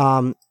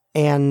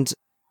 And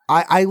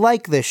I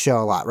like this show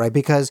a lot, right?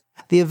 Because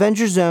The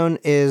Adventure Zone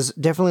is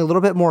definitely a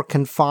little bit more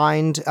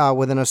confined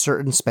within a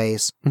certain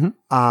space.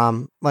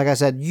 Like I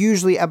said,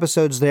 usually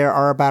episodes there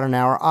are about an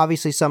hour.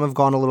 Obviously, some have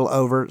gone a little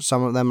over.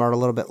 Some of them are a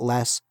little bit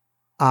less.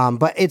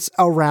 But it's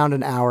around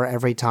an hour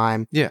every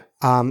time. Yeah.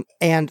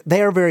 And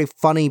they are very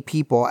funny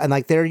people. And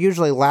like they're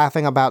usually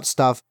laughing about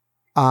stuff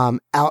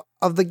out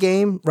of the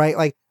game, right?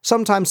 Like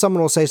sometimes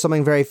someone will say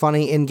something very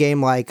funny in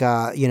game, like,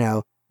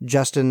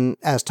 Justin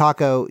as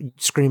Taco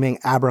screaming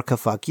 "Abraca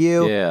fuck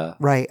you,"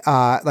 right?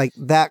 Like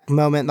that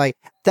moment, like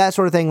that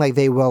sort of thing, like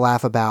they will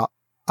laugh about.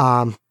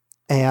 But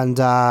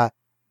a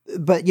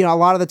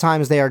lot of the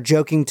times they are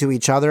joking to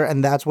each other,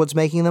 and that's what's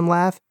making them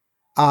laugh.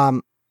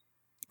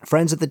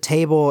 Friends at the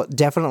Table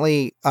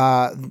definitely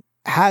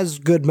has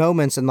good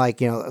moments, and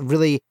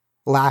really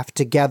laugh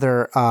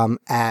together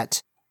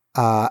at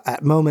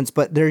moments,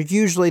 but they're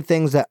usually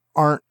things that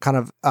aren't kind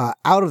of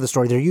out of the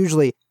story. They're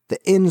usually the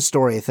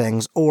in-story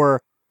things,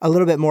 or a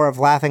little bit more of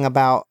laughing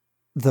about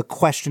the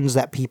questions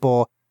that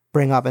people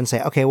bring up and say,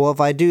 okay, well,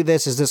 if I do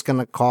this, is this going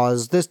to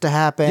cause this to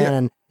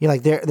happen? Yeah.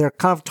 And they're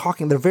kind of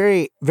talking. They're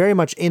very, very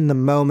much in the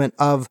moment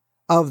of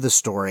the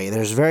story.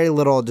 There's very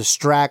little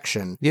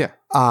distraction. Yeah.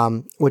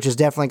 Which is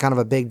definitely kind of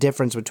a big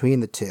difference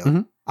between the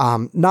two.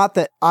 Not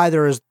that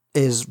either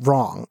is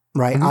wrong,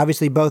 right?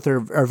 Obviously, both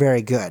are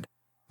very good.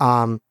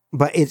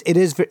 But it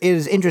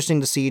is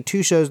interesting to see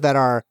two shows that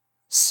are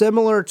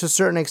similar to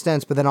certain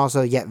extents, but then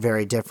also yet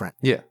very different.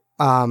 Yeah.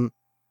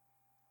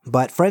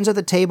 But Friends at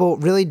the Table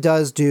really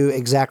does do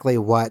exactly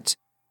what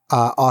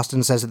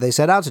Austin says that they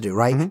set out to do,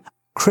 right?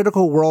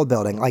 Critical world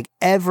building. Like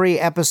every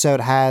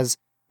episode has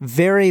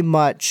very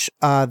much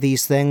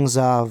these things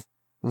of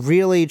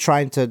really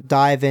trying to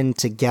dive in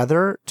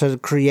together to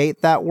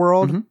create that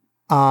world,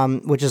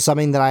 which is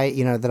something that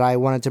I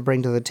wanted to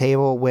bring to the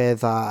table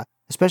with,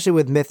 especially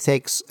with Myth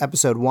Takes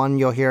episode 1.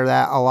 You'll hear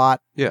that a lot.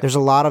 Yeah. There's a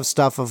lot of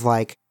stuff of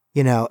like,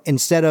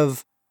 instead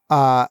of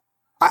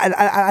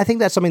I think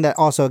that's something that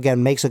also,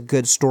 again, makes a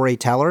good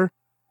storyteller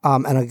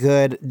and a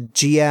good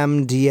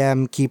GM,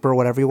 DM, keeper,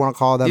 whatever you want to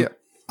call them.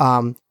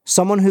 Yeah.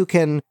 Someone who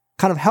can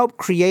kind of help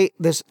create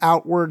this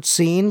outward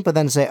scene, but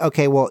then say,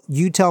 okay, well,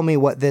 you tell me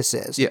what this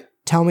is. Yeah.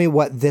 Tell me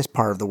what this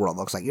part of the world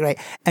looks like, right?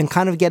 And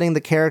kind of getting the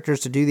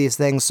characters to do these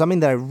things. Something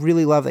that I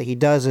really love that he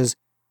does is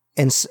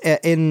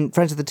in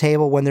Friends at the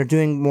Table, when they're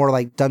doing more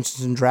like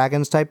Dungeons and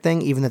Dragons type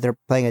thing, even though they're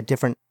playing a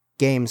different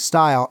game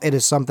style, it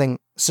is something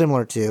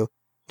similar to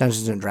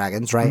Dungeons and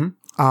Dragons, right?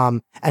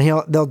 And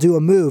they'll do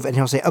a move and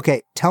he'll say,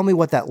 okay, tell me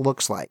what that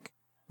looks like,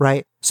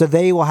 right? So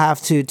they will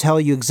have to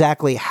tell you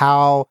exactly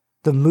how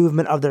the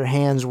movement of their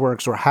hands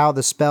works or how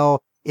the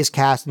spell is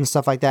cast and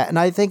stuff like that. And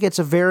I think it's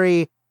a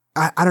very,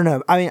 I don't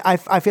know. I mean,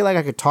 I feel like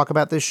I could talk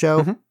about this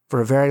show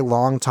for a very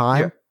long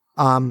time.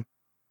 Yeah.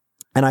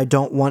 And I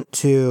don't want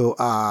to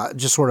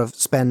just sort of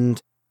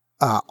spend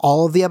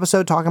all of the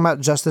episode talking about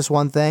just this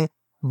one thing.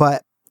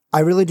 But I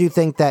really do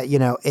think that, you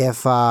know, if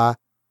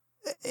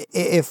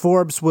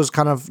Forbes was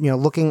kind of, you know,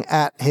 looking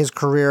at his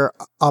career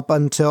up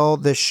until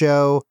this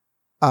show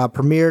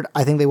premiered,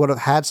 I think they would have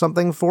had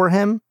something for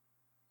him.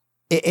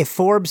 If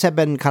Forbes had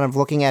been kind of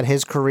looking at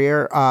his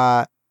career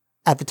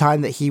at the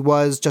time that he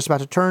was just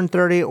about to turn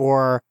 30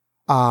 or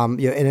you know,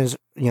 in his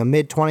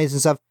mid 20s and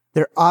stuff,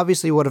 there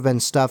obviously would have been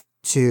stuff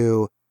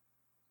to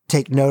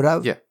take note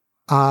of. Yeah.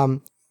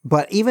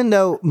 But even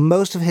though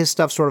most of his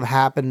stuff sort of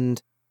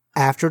happened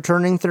after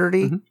turning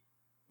 30,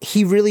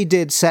 he really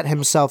did set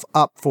himself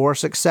up for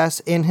success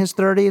in his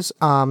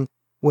 30s,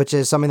 which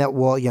is something that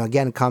we'll, you know,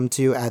 again, come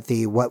to at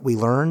the What We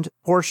Learned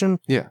portion.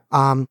 Yeah.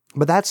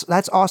 But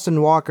that's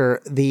Austin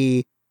Walker,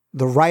 the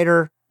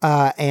writer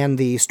and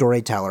the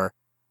storyteller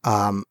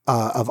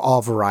of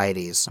all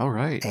varieties. All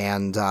right.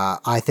 And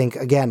I think,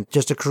 again,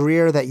 just a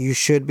career that you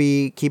should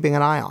be keeping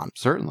an eye on.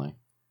 Certainly.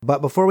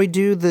 But before we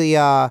do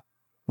the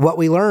What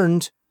We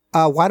Learned,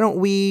 why don't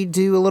we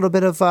do a little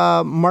bit of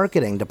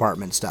marketing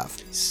department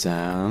stuff?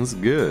 Sounds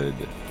good.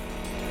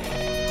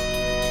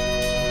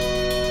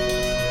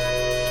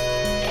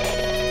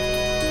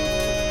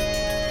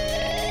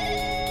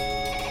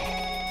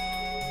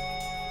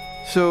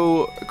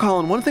 So,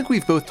 Colin, one thing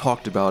we've both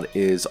talked about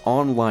is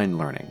online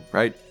learning,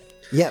 right?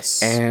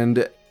 Yes.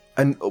 And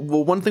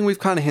well, one thing we've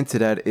kind of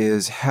hinted at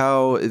is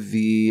how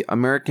the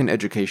American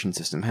education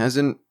system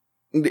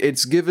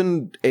it's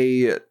given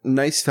a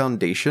nice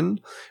foundation,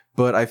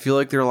 but I feel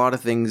like there are a lot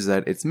of things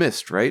that it's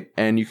missed, right?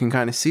 And you can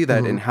kind of see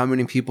that in how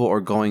many people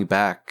are going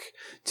back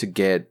to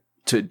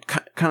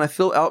kind of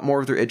fill out more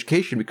of their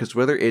education, because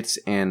whether it's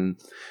in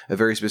a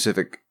very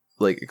specific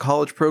like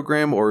college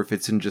program or if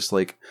it's in just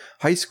like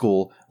high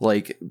school,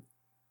 like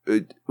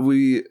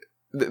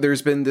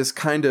there's been this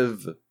kind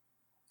of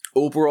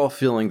overall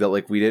feeling that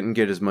like we didn't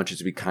get as much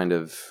as we kind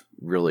of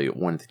really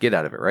wanted to get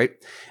out of it, right?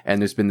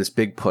 And there's been this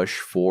big push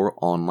for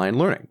online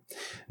learning.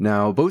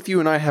 Now, both you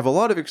and I have a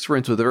lot of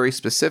experience with a very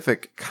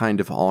specific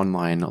kind of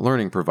online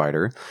learning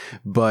provider,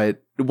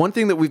 but one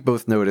thing that we've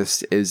both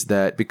noticed is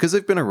that because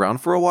they've been around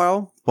for a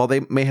while they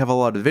may have a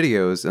lot of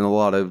videos and a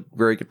lot of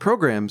very good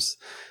programs,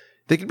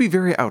 they can be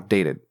very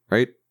outdated,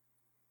 right?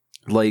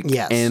 Like,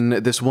 yes.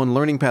 In this one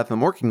learning path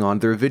I'm working on,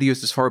 there are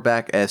videos as far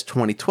back as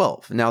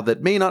 2012. Now,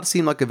 that may not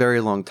seem like a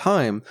very long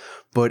time,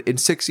 but in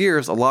 6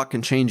 years, a lot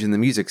can change in the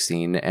music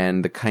scene,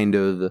 and the kind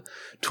of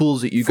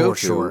tools that you go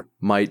to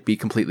might be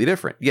completely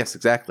different. Yes,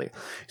 exactly.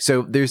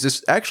 So there's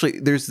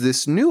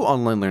this new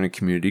online learning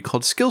community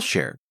called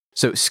Skillshare.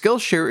 So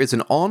Skillshare is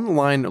an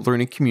online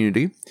learning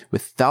community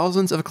with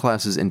thousands of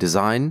classes in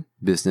design,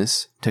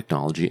 business,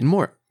 technology, and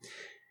more.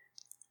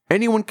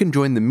 Anyone can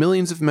join the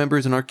millions of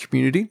members in our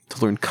community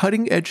to learn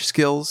cutting-edge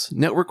skills,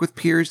 network with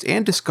peers,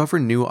 and discover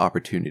new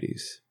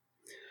opportunities.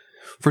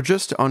 For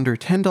just under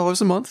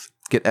 $10 a month,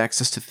 get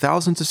access to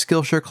thousands of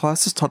Skillshare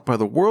classes taught by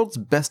the world's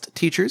best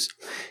teachers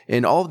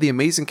in all of the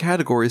amazing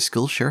categories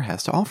Skillshare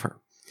has to offer.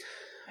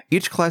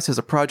 Each class has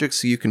a project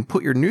so you can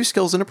put your new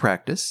skills into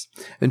practice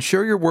and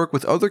share your work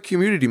with other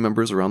community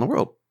members around the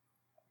world.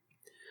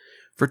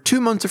 For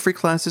 2 months of free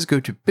classes, go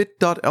to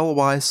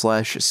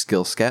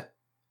bit.ly/skillscav.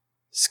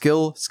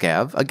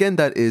 Skillscav. Again,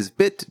 that is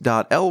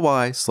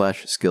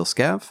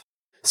bit.ly/skillscav.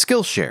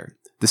 Skillshare,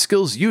 the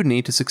skills you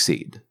need to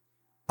succeed.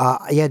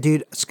 Yeah,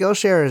 dude,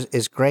 Skillshare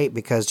is great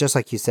because just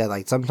like you said,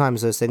 like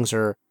sometimes those things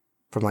are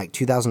from like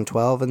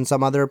 2012 in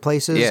some other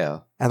places. Yeah.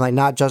 And like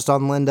not just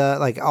on Lynda,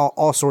 like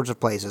all sorts of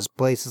places.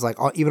 Places like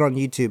even on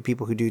YouTube,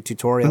 people who do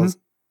tutorials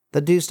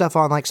that do stuff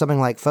on like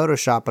something like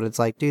Photoshop, but it's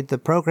like, dude, the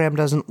program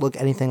doesn't look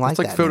anything like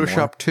that. It's like Photoshop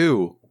anymore.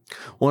 2.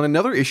 Well,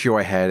 another issue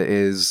I had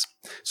is,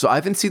 so I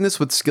haven't seen this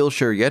with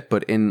Skillshare yet,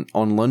 but on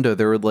Lynda,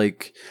 there were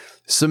like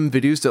some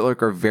videos that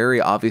like are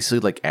very obviously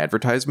like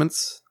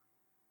advertisements,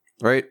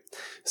 right?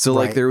 So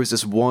like there was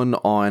this one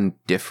on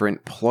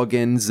different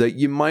plugins that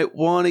you might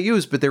want to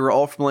use, but they were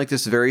all from like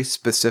this very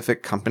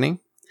specific company.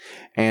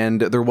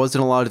 And there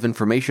wasn't a lot of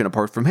information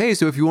apart from, hey,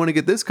 so if you want to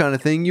get this kind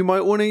of thing, you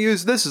might want to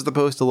use this, as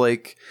opposed to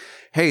like,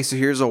 hey, so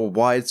here's a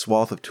wide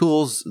swath of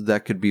tools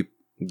that could be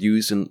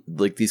used in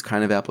like these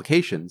kind of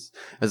applications,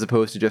 as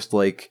opposed to just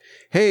like,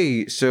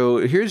 hey, so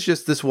here's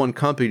just this one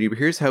company, but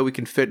here's how we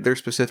can fit their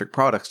specific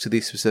products to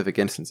these specific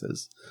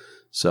instances.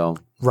 So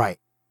right,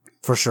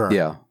 for sure.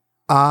 Yeah.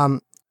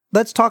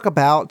 Let's talk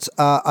about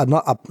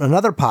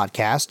another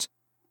podcast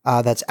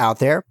that's out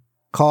there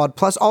called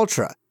Plus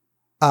Ultra.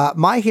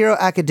 My Hero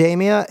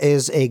Academia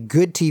is a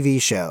good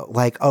TV show,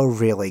 like a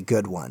really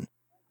good one.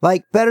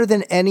 Like, better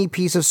than any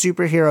piece of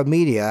superhero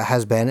media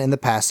has been in the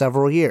past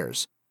several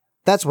years.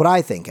 That's what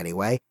I think,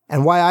 anyway,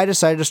 and why I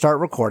decided to start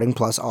recording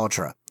Plus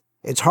Ultra.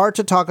 It's hard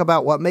to talk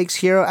about what makes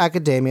Hero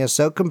Academia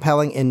so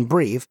compelling in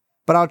brief,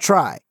 but I'll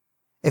try.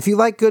 If you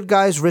like good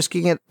guys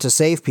risking it to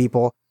save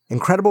people,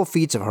 incredible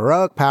feats of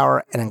heroic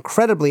power, and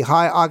incredibly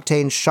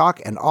high-octane shock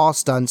and awe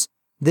stunts,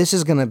 this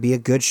is going to be a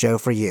good show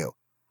for you.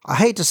 I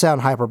hate to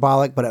sound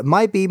hyperbolic, but it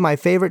might be my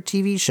favorite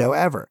TV show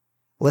ever.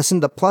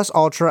 Listen to Plus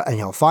Ultra and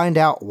you'll find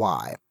out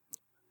why.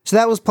 So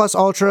that was Plus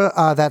Ultra.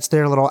 That's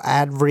their little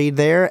ad read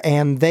there,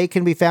 and they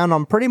can be found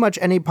on pretty much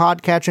any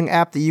podcatching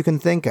app that you can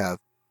think of.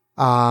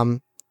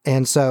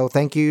 And so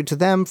thank you to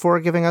them for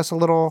giving us a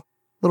little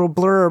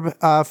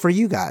blurb for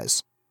you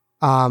guys.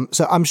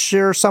 So I'm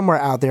sure somewhere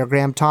out there,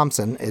 Graham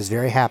Thompson is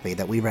very happy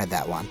that we read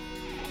that one.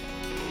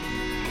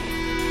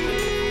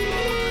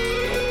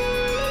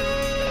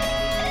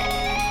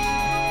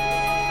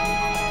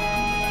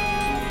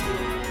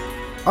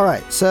 All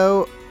right,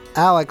 so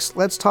Alex,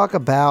 let's talk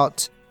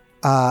about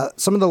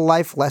some of the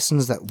life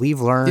lessons that we've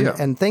learned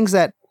and things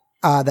that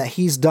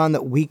he's done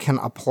that we can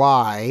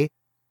apply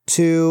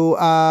to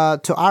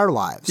our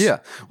lives. Yeah.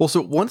 Well,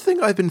 so one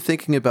thing I've been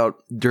thinking about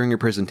during your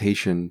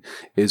presentation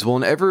is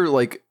whenever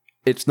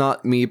it's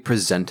not me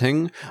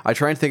presenting, I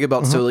try and think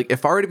about, so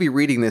if I were to be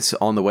reading this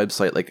on the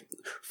website, like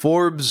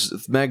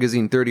Forbes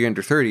magazine 30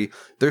 under 30,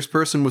 this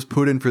person was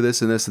put in for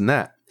this and this and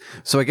that.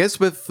 So I guess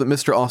with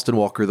Mr. Austin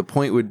Walker, the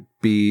point would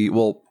be,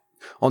 well,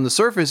 on the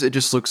surface, it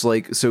just looks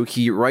like, so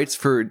he writes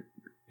for,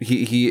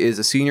 he is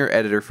a senior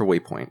editor for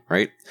Waypoint,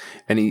 right?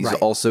 And he's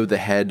also the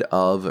head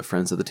of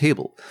Friends of the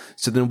Table.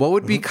 So then what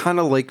would be kind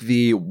of like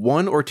the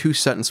 1 or 2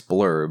 sentence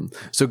blurb?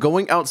 So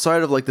going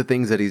outside of like the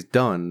things that he's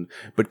done,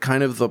 but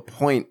kind of the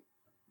point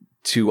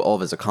to all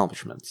of his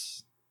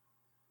accomplishments.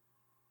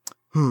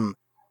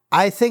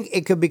 I think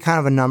it could be kind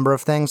of a number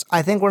of things.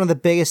 I think one of the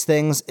biggest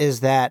things is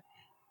that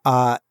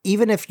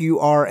even if you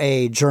are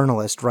a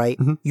journalist, right,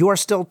 you are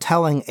still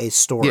telling a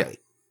story,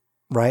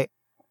 right?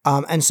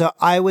 And so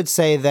I would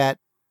say that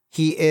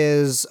he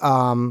is,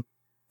 one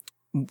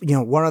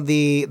of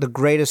the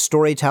greatest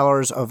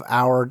storytellers of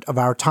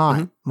our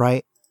time,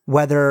 right?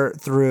 Whether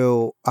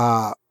through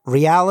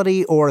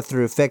reality or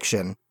through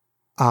fiction,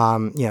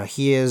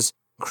 he is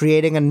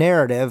creating a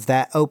narrative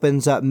that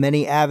opens up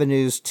many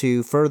avenues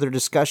to further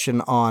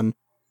discussion on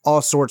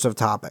all sorts of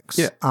topics.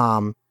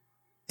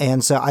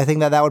 And so I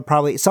think that would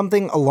probably,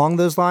 something along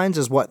those lines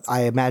is what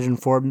I imagine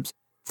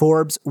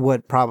Forbes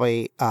would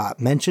probably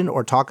mention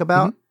or talk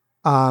about.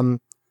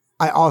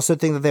 I also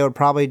think that they would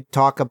probably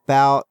talk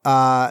about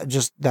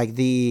just like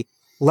the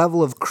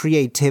level of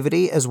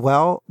creativity as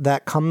well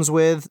that comes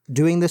with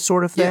doing this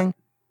sort of thing.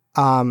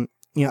 A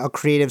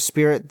creative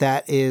spirit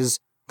that is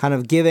kind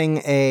of giving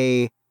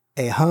a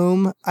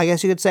home, I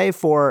guess you could say,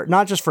 for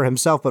not just for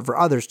himself, but for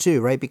others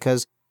too, right?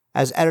 Because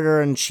as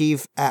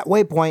editor-in-chief at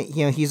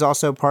Waypoint, he's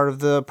also part of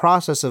the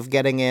process of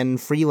getting in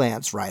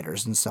freelance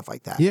writers and stuff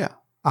like that.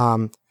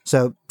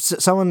 So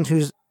someone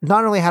who's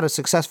not only had a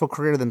successful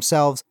career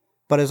themselves,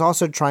 but is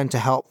also trying to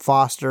help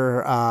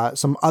foster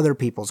some other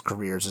people's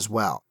careers as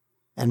well,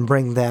 and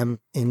bring them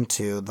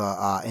into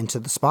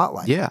the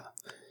spotlight.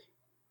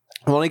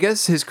 Well, I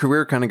guess his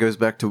career kind of goes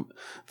back to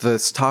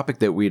this topic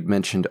that we had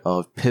mentioned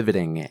of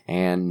pivoting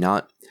and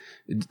not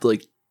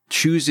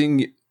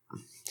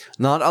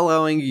not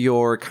allowing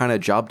your kind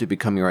of job to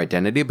become your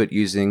identity, but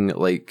using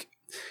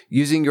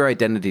your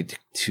identity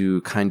to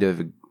kind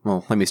of,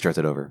 well, let me start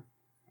that over.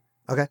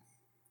 Okay.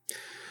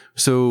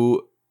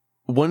 So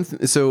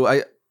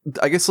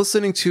I guess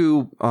listening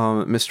to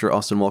Mr.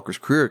 Austin Walker's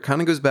career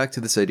kind of goes back to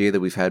this idea that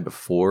we've had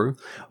before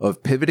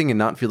of pivoting and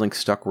not feeling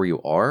stuck where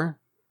you are,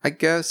 I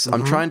guess.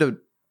 I'm trying to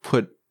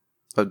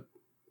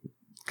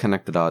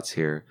connect the dots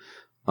here.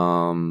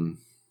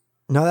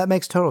 No, that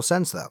makes total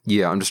sense, though.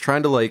 Yeah, I'm just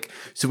trying to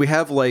so we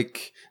have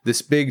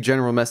this big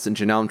general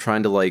message, and now I'm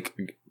trying to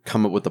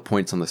come up with the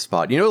points on the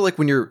spot.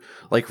 When you're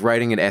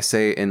writing an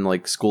essay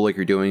in school,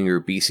 you're doing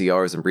your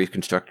BCRs and brief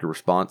constructed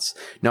response.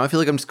 Now I feel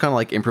like I'm just kind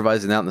of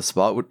improvising that in the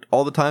spot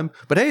all the time.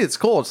 But hey, it's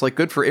cool. It's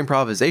good for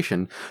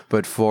improvisation.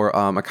 But for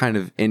a kind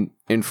of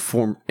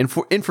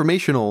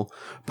informational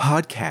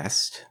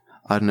podcast,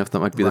 I don't know if that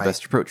might be the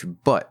best approach.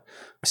 But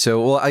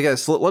so I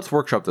guess let's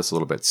workshop this a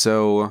little bit.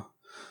 So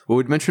what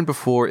we'd mentioned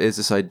before is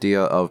this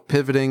idea of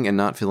pivoting and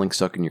not feeling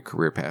stuck in your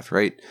career path,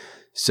 right?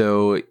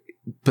 So,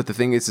 but the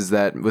thing is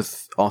that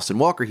with Austin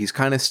Walker, he's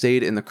kind of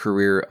stayed in the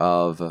career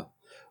of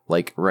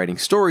writing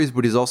stories,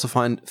 but he's also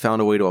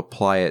found a way to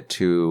apply it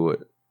to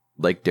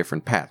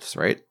different paths,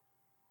 right?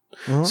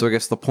 So I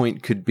guess the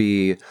point could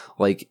be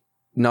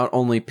not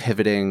only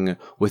pivoting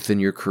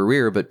within your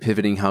career, but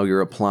pivoting how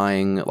you're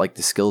applying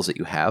the skills that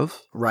you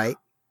have. Right.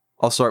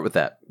 I'll start with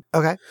that.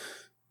 Okay.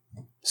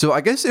 So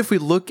I guess if we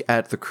look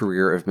at the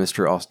career of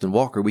Mr. Austin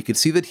Walker, we could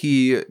see that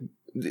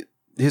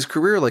his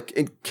career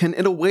it can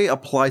in a way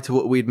apply to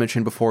what we had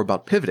mentioned before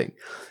about pivoting.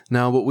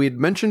 Now, what we had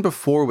mentioned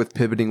before with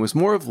pivoting was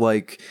more of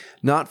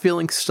not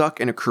feeling stuck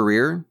in a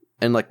career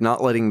and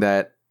not letting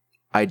that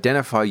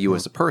identify you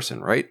as a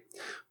person, right?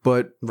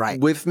 But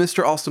with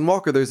Mr. Austin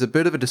Walker, there's a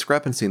bit of a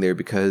discrepancy there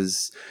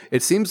because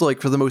it seems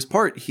like for the most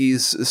part,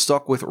 he's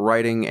stuck with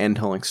writing and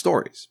telling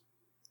stories.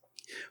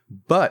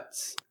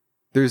 But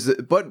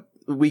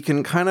we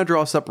can kind of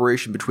draw a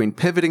separation between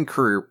pivoting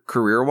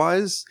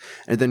career-wise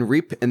and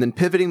then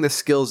pivoting the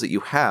skills that you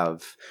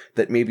have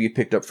that maybe you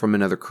picked up from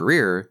another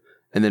career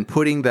and then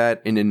putting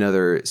that in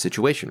another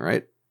situation,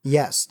 right?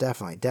 Yes,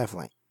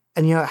 definitely.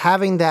 And,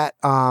 having that,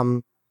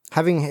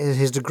 having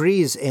his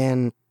degrees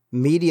in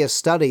media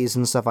studies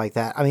and stuff like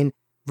that, I mean,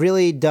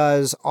 really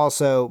does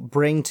also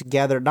bring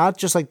together not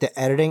just like the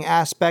editing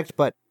aspect,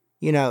 but,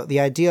 the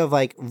idea of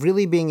like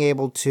really being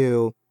able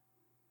to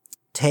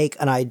take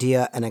an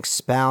idea and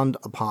expound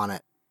upon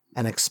it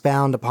and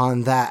expound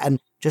upon that. And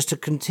just to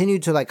continue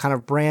to like kind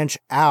of branch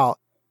out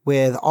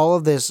with all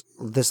of this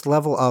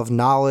level of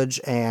knowledge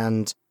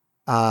and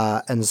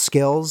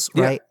skills,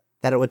 right?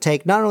 That it would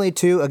take not only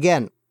to,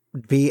 again,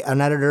 be an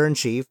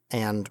editor-in-chief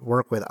and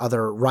work with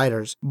other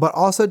writers, but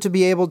also to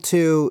be able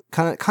to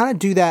kind of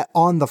do that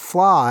on the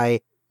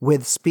fly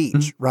with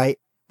speech, right?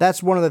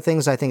 That's one of the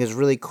things I think is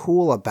really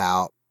cool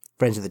about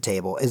Friends of the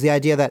Table is the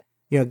idea that,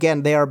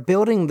 again, they are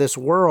building this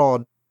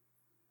world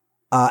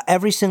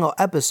every single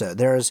episode.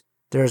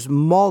 There's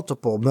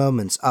multiple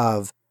moments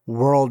of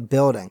world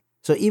building.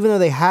 So even though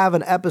they have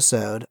an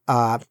episode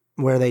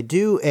where they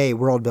do a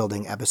world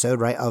building episode,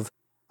 right, of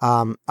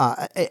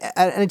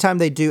anytime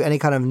they do any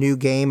kind of new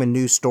game and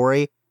new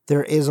story,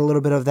 there is a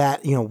little bit of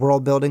that,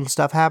 world building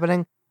stuff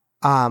happening.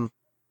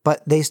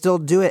 But they still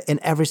do it in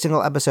every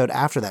single episode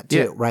after that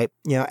too, right?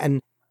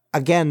 And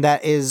again,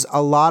 that is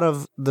a lot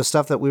of the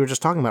stuff that we were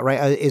just talking about,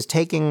 right? Is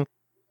taking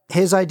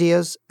his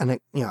ideas and,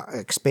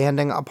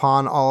 expanding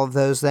upon all of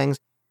those things,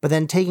 but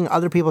then taking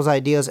other people's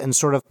ideas and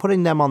sort of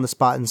putting them on the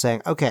spot and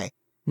saying, okay,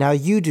 now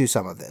you do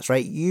some of this,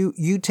 right?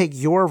 You take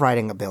your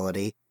writing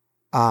ability.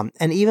 And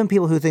even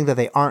people who think that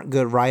they aren't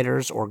good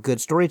writers or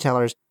good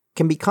storytellers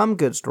can become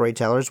good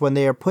storytellers when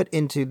they are put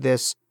into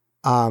this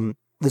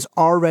this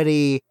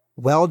already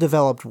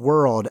well-developed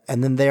world,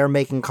 and then they're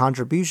making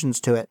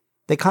contributions to it.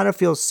 They kind of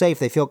feel safe.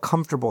 They feel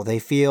comfortable. They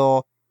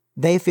feel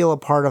a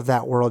part of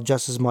that world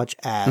just as much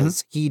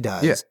as he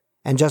does,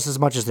 and just as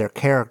much as their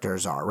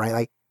characters are, right?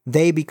 Like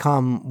they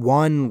become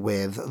one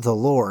with the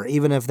lore,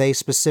 even if they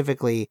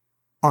specifically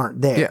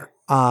aren't there.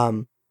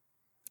 And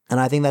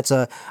I think that's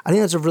a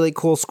really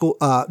cool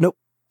I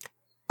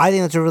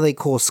think that's a really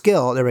cool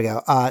skill. There we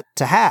go.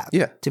 To have,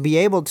 to be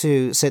able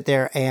to sit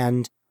there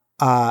and,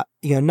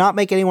 not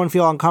make anyone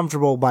feel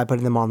uncomfortable by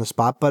putting them on the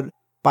spot, but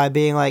by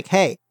being like,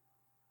 hey,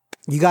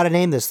 you got to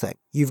name this thing.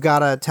 You've got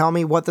to tell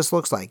me what this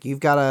looks like. You've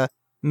got to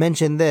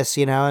mention this,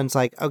 and it's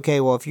like,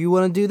 okay, well, if you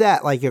want to do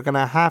that, like you're going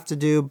to have to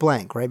do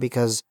blank, right?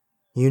 Because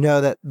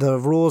that the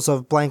rules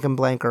of blank and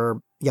blank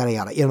are yada,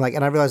 yada,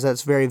 and I realize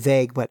that's very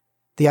vague, but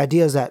the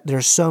idea is that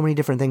there's so many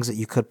different things that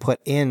you could put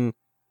in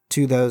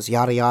to those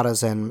yada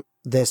yadas and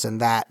this and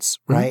that's,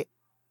 right?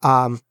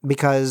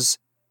 Because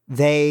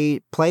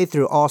they play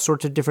through all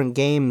sorts of different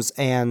games,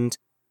 and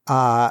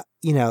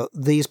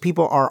these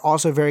people are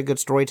also very good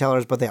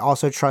storytellers, but they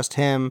also trust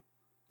him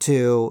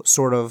to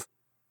sort of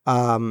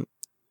kind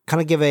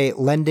of give a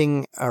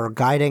lending or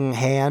guiding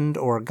hand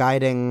or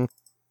guiding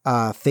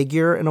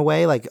figure in a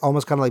way, like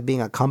almost kind of like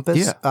being a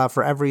compass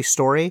for every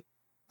story.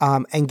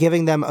 And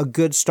giving them a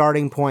good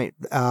starting point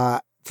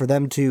for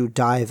them to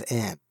dive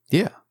in.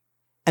 Yeah.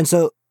 And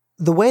so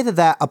the way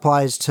that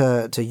applies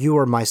to you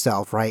or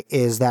myself, right,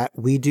 is that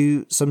we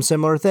do some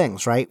similar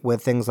things, right,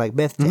 with things like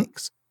myth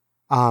takes.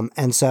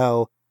 And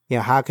so,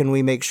 how can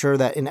we make sure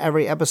that in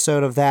every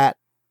episode of that,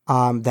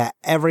 that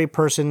every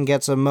person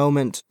gets a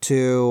moment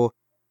to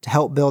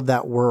help build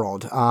that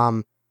world,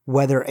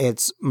 whether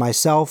it's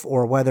myself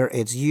or whether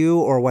it's you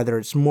or whether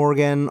it's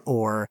Morgan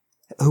or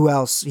who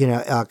else,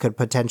 could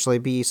potentially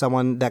be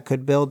someone that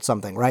could build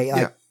something,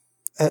 right?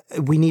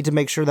 We need to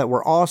make sure that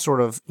we're all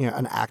sort of,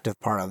 an active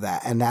part of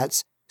that. And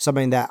that's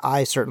something that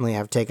I certainly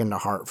have taken to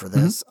heart for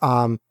this.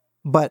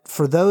 But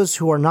for those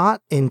who are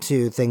not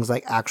into things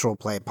like actual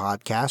play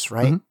podcasts,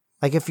 right?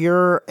 Like if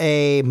you're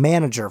a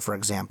manager, for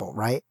example,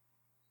 right?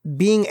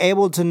 Being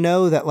able to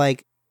know that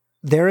like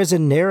there is a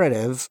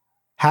narrative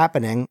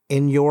happening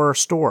in your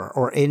store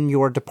or in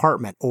your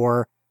department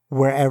or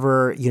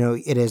wherever,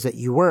 it is that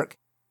you work.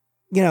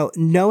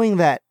 Knowing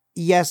that,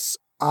 yes,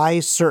 I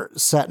set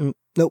certain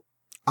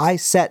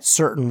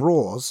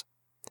rules,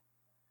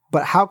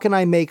 but how can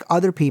I make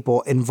other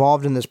people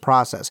involved in this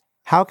process?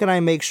 How can I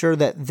make sure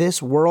that this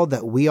world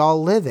that we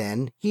all live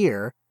in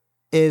here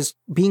is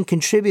being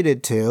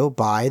contributed to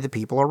by the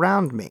people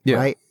around me,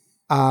 right?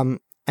 And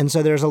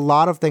so there's a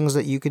lot of things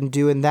that you can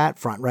do in that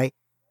front, right?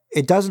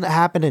 It doesn't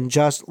happen in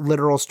just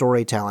literal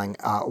storytelling.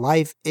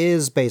 Life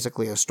is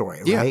basically a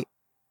story, right?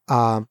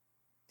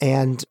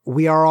 And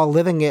we are all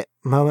living it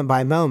moment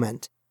by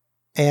moment.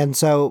 And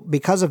so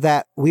because of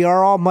that, we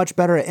are all much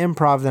better at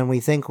improv than we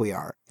think we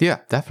are. Yeah,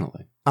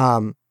 definitely.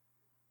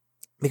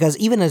 Because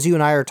even as you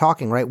and I are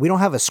talking, right, we don't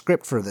have a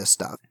script for this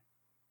stuff.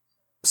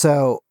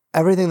 So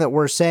everything that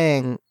we're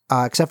saying,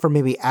 except for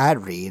maybe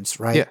ad reads,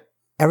 right?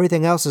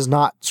 everything else is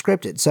not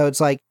scripted. So it's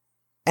like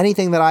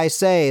anything that I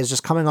say is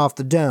just coming off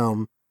the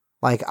dome.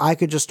 Like I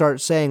could just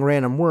start saying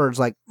random words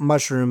like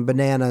mushroom,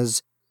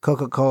 bananas,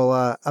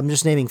 Coca-Cola. I'm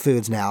just naming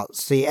foods now.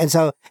 See, and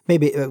so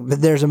maybe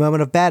there's a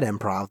moment of bad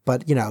improv,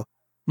 but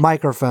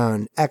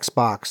microphone,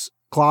 Xbox,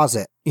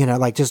 closet,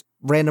 like just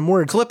random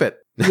words. Clip it.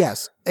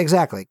 Yes,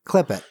 exactly.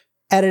 Clip it.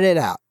 Edit it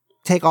out.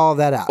 Take all of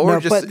that out. Or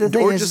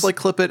just like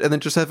clip it and then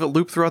just have it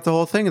loop throughout the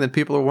whole thing, and then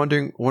people are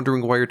wondering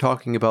why you're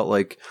talking about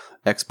like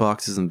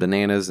Xboxes and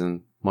bananas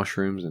and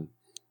mushrooms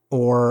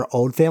or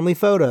old family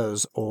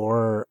photos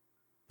or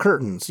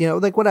curtains,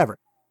 like whatever.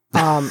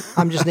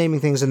 I'm just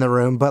naming things in the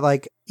room, but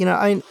like,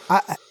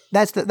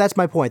 that's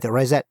my point though,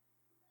 right? Is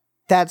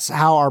that's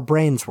how our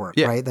brains work,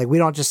 right? Like we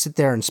don't just sit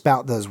there and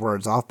spout those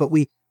words off, but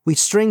we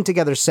string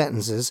together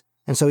sentences,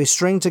 and so we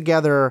string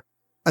together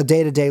a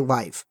day-to-day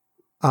life.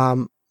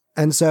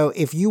 And so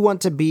if you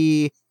want to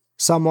be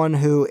someone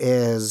who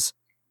is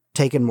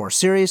taken more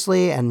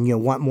seriously and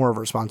want more of a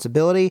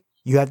responsibility,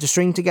 you have to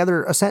string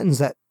together a sentence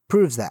that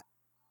proves that.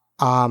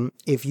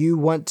 If you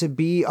want to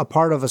be a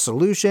part of a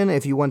solution,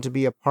 if you want to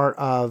be a part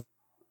of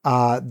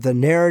the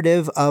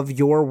narrative of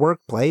your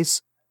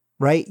workplace,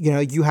 right?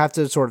 You have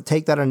to sort of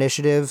take that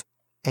initiative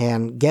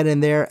and get in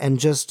there and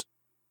just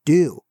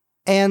do.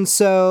 And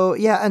so,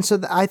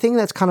 I think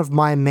that's kind of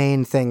my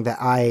main thing that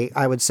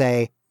I would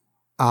say,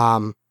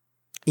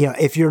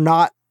 if you're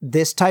not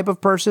this type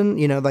of person,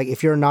 like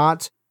if you're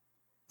not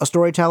a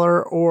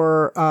storyteller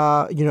or,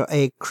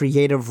 a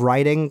creative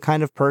writing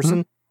kind of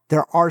person,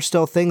 there are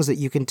still things that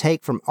you can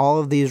take from all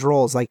of these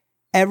roles. Like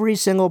every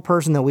single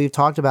person that we've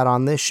talked about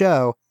on this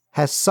show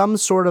has some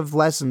sort of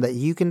lesson that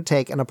you can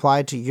take and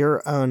apply to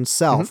your own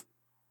self.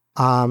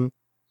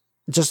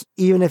 Just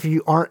even if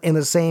you aren't in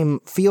the same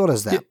field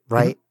as them,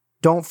 right?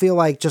 Don't feel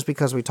like just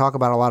because we talk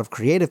about a lot of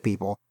creative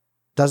people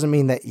doesn't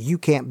mean that you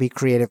can't be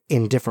creative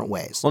in different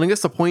ways. Well, I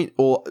guess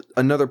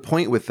another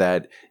point with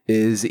that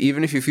is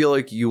even if you feel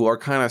like you are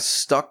kind of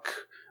stuck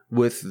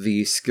with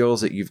the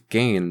skills that you've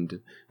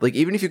gained, like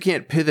even if you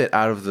can't pivot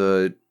out of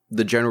the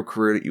general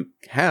career that you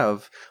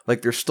have,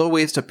 like there's still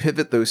ways to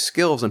pivot those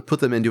skills and put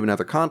them into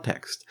another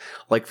context.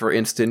 Like for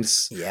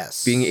instance,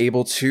 being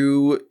able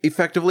to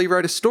effectively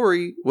write a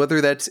story, whether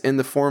that's in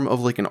the form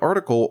of like an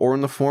article or in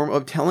the form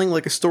of telling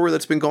like a story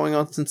that's been going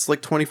on since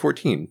like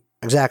 2014.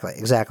 Exactly.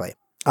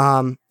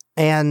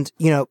 And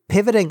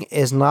pivoting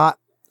is not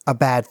a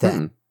bad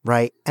thing,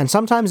 right? And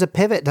sometimes a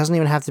pivot doesn't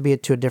even have to be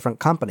to a different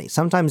company.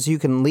 Sometimes you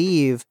can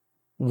leave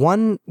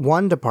one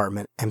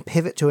department and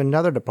pivot to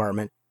another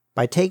department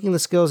by taking the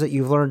skills that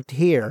you've learned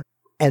here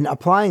and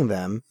applying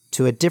them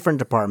to a different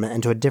department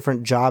and to a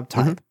different job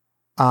type.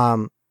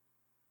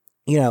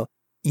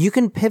 You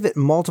can pivot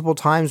multiple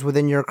times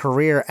within your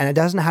career, and it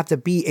doesn't have to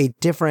be a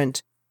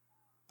different,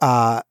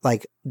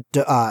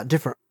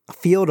 different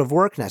field of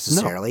work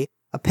necessarily. No.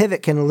 A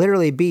pivot can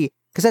literally be,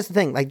 because that's the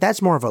thing, like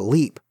that's more of a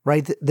leap,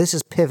 right? This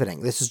is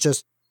pivoting. This is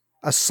just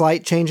a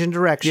slight change in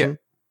direction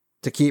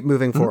to keep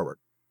moving forward.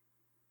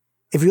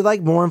 If you'd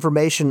like more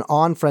information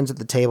on Friends at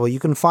the Table, you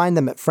can find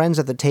them at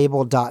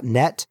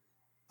friendsattetable.net.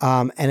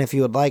 And if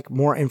you would like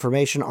more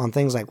information on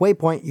things like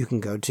Waypoint, you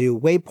can go to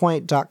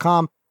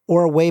waypoint.com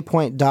or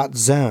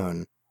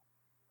waypoint.zone.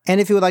 And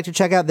if you would like to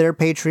check out their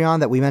Patreon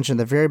that we mentioned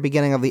at the very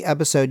beginning of the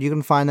episode, you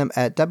can find them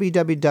at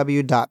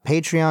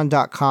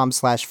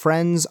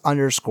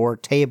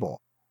www.patreon.com/friends_table.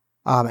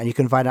 And you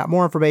can find out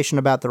more information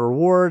about the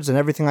rewards and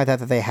everything like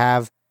that they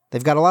have.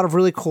 They've got a lot of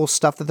really cool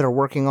stuff that they're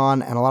working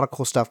on and a lot of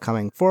cool stuff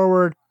coming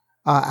forward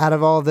out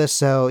of all of this.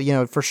 So,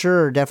 for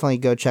sure, definitely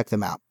go check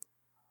them out.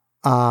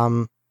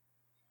 And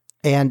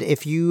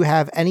if you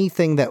have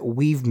anything that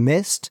we've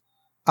missed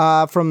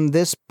from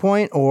this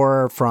point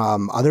or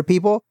from other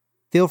people,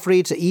 feel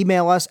free to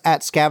email us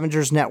at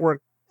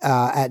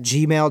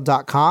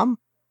scavengersnetwork@gmail.com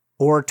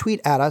or tweet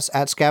at us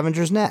at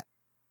scavengersnet.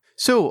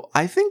 So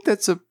I think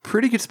that's a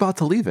pretty good spot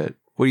to leave it.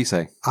 What do you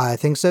say? I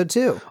think so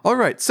too. All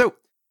right. So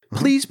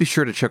please be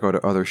sure to check out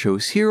our other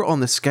shows here on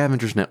the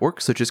Scavengers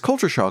Network, such as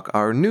Culture Shock,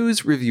 our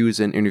news,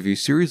 reviews, and interview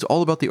series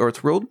all about the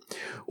arts world.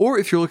 Or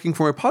if you're looking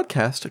for a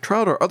podcast,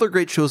 try out our other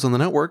great shows on the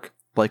network,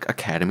 like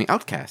Academy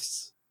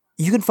Outcasts.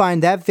 You can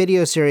find that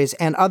video series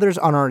and others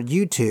on our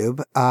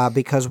YouTube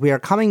because we are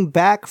coming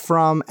back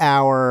from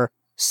our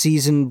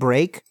season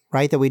break,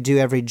 right, that we do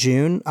every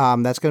June.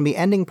 That's going to be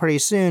ending pretty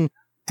soon.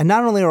 And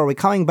not only are we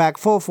coming back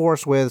full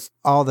force with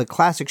all the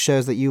classic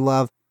shows that you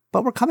love,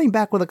 but we're coming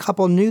back with a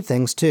couple new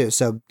things too.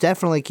 So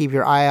definitely keep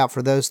your eye out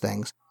for those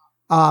things.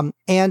 And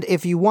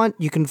if you want,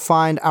 you can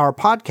find our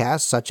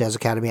podcasts, such as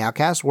Academy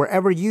Outcast,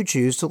 wherever you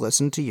choose to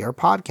listen to your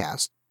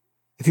podcast.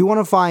 If you want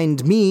to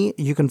find me,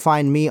 you can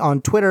find me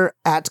on Twitter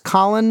at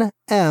Colin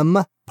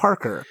M.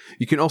 Parker.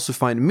 You can also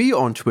find me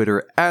on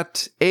Twitter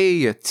at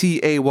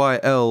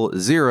ATAYL0,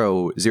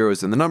 0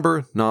 is in the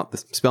number, not the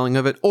spelling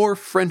of it, or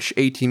French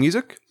AT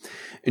Music.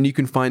 And you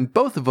can find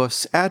both of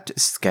us at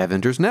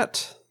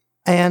ScavengersNet.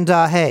 And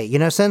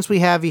hey, since we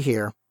have you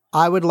here,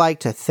 I would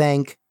like to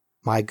thank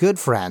my good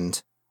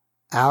friend,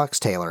 Alex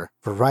Taylor,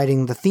 for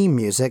writing the theme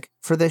music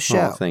for this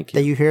show. Oh, thank you.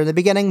 That you hear in the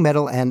beginning,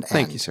 middle, and end.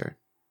 Thank you, sir.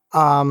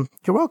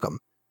 You're welcome.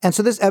 And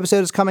so this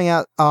episode is coming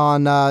out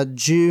on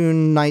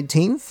June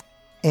 19th,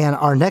 and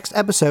our next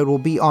episode will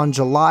be on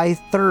July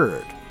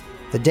 3rd,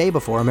 the day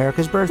before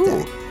America's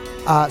birthday.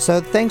 So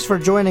thanks for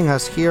joining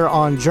us here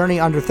on Journey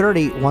Under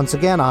 30. Once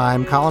again,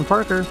 I'm Colin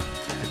Parker.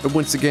 And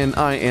once again,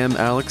 I am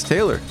Alex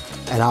Taylor.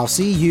 And I'll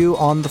see you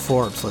on the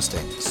Forbes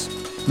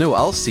listings. No,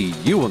 I'll see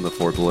you on the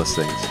Forbes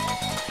listings.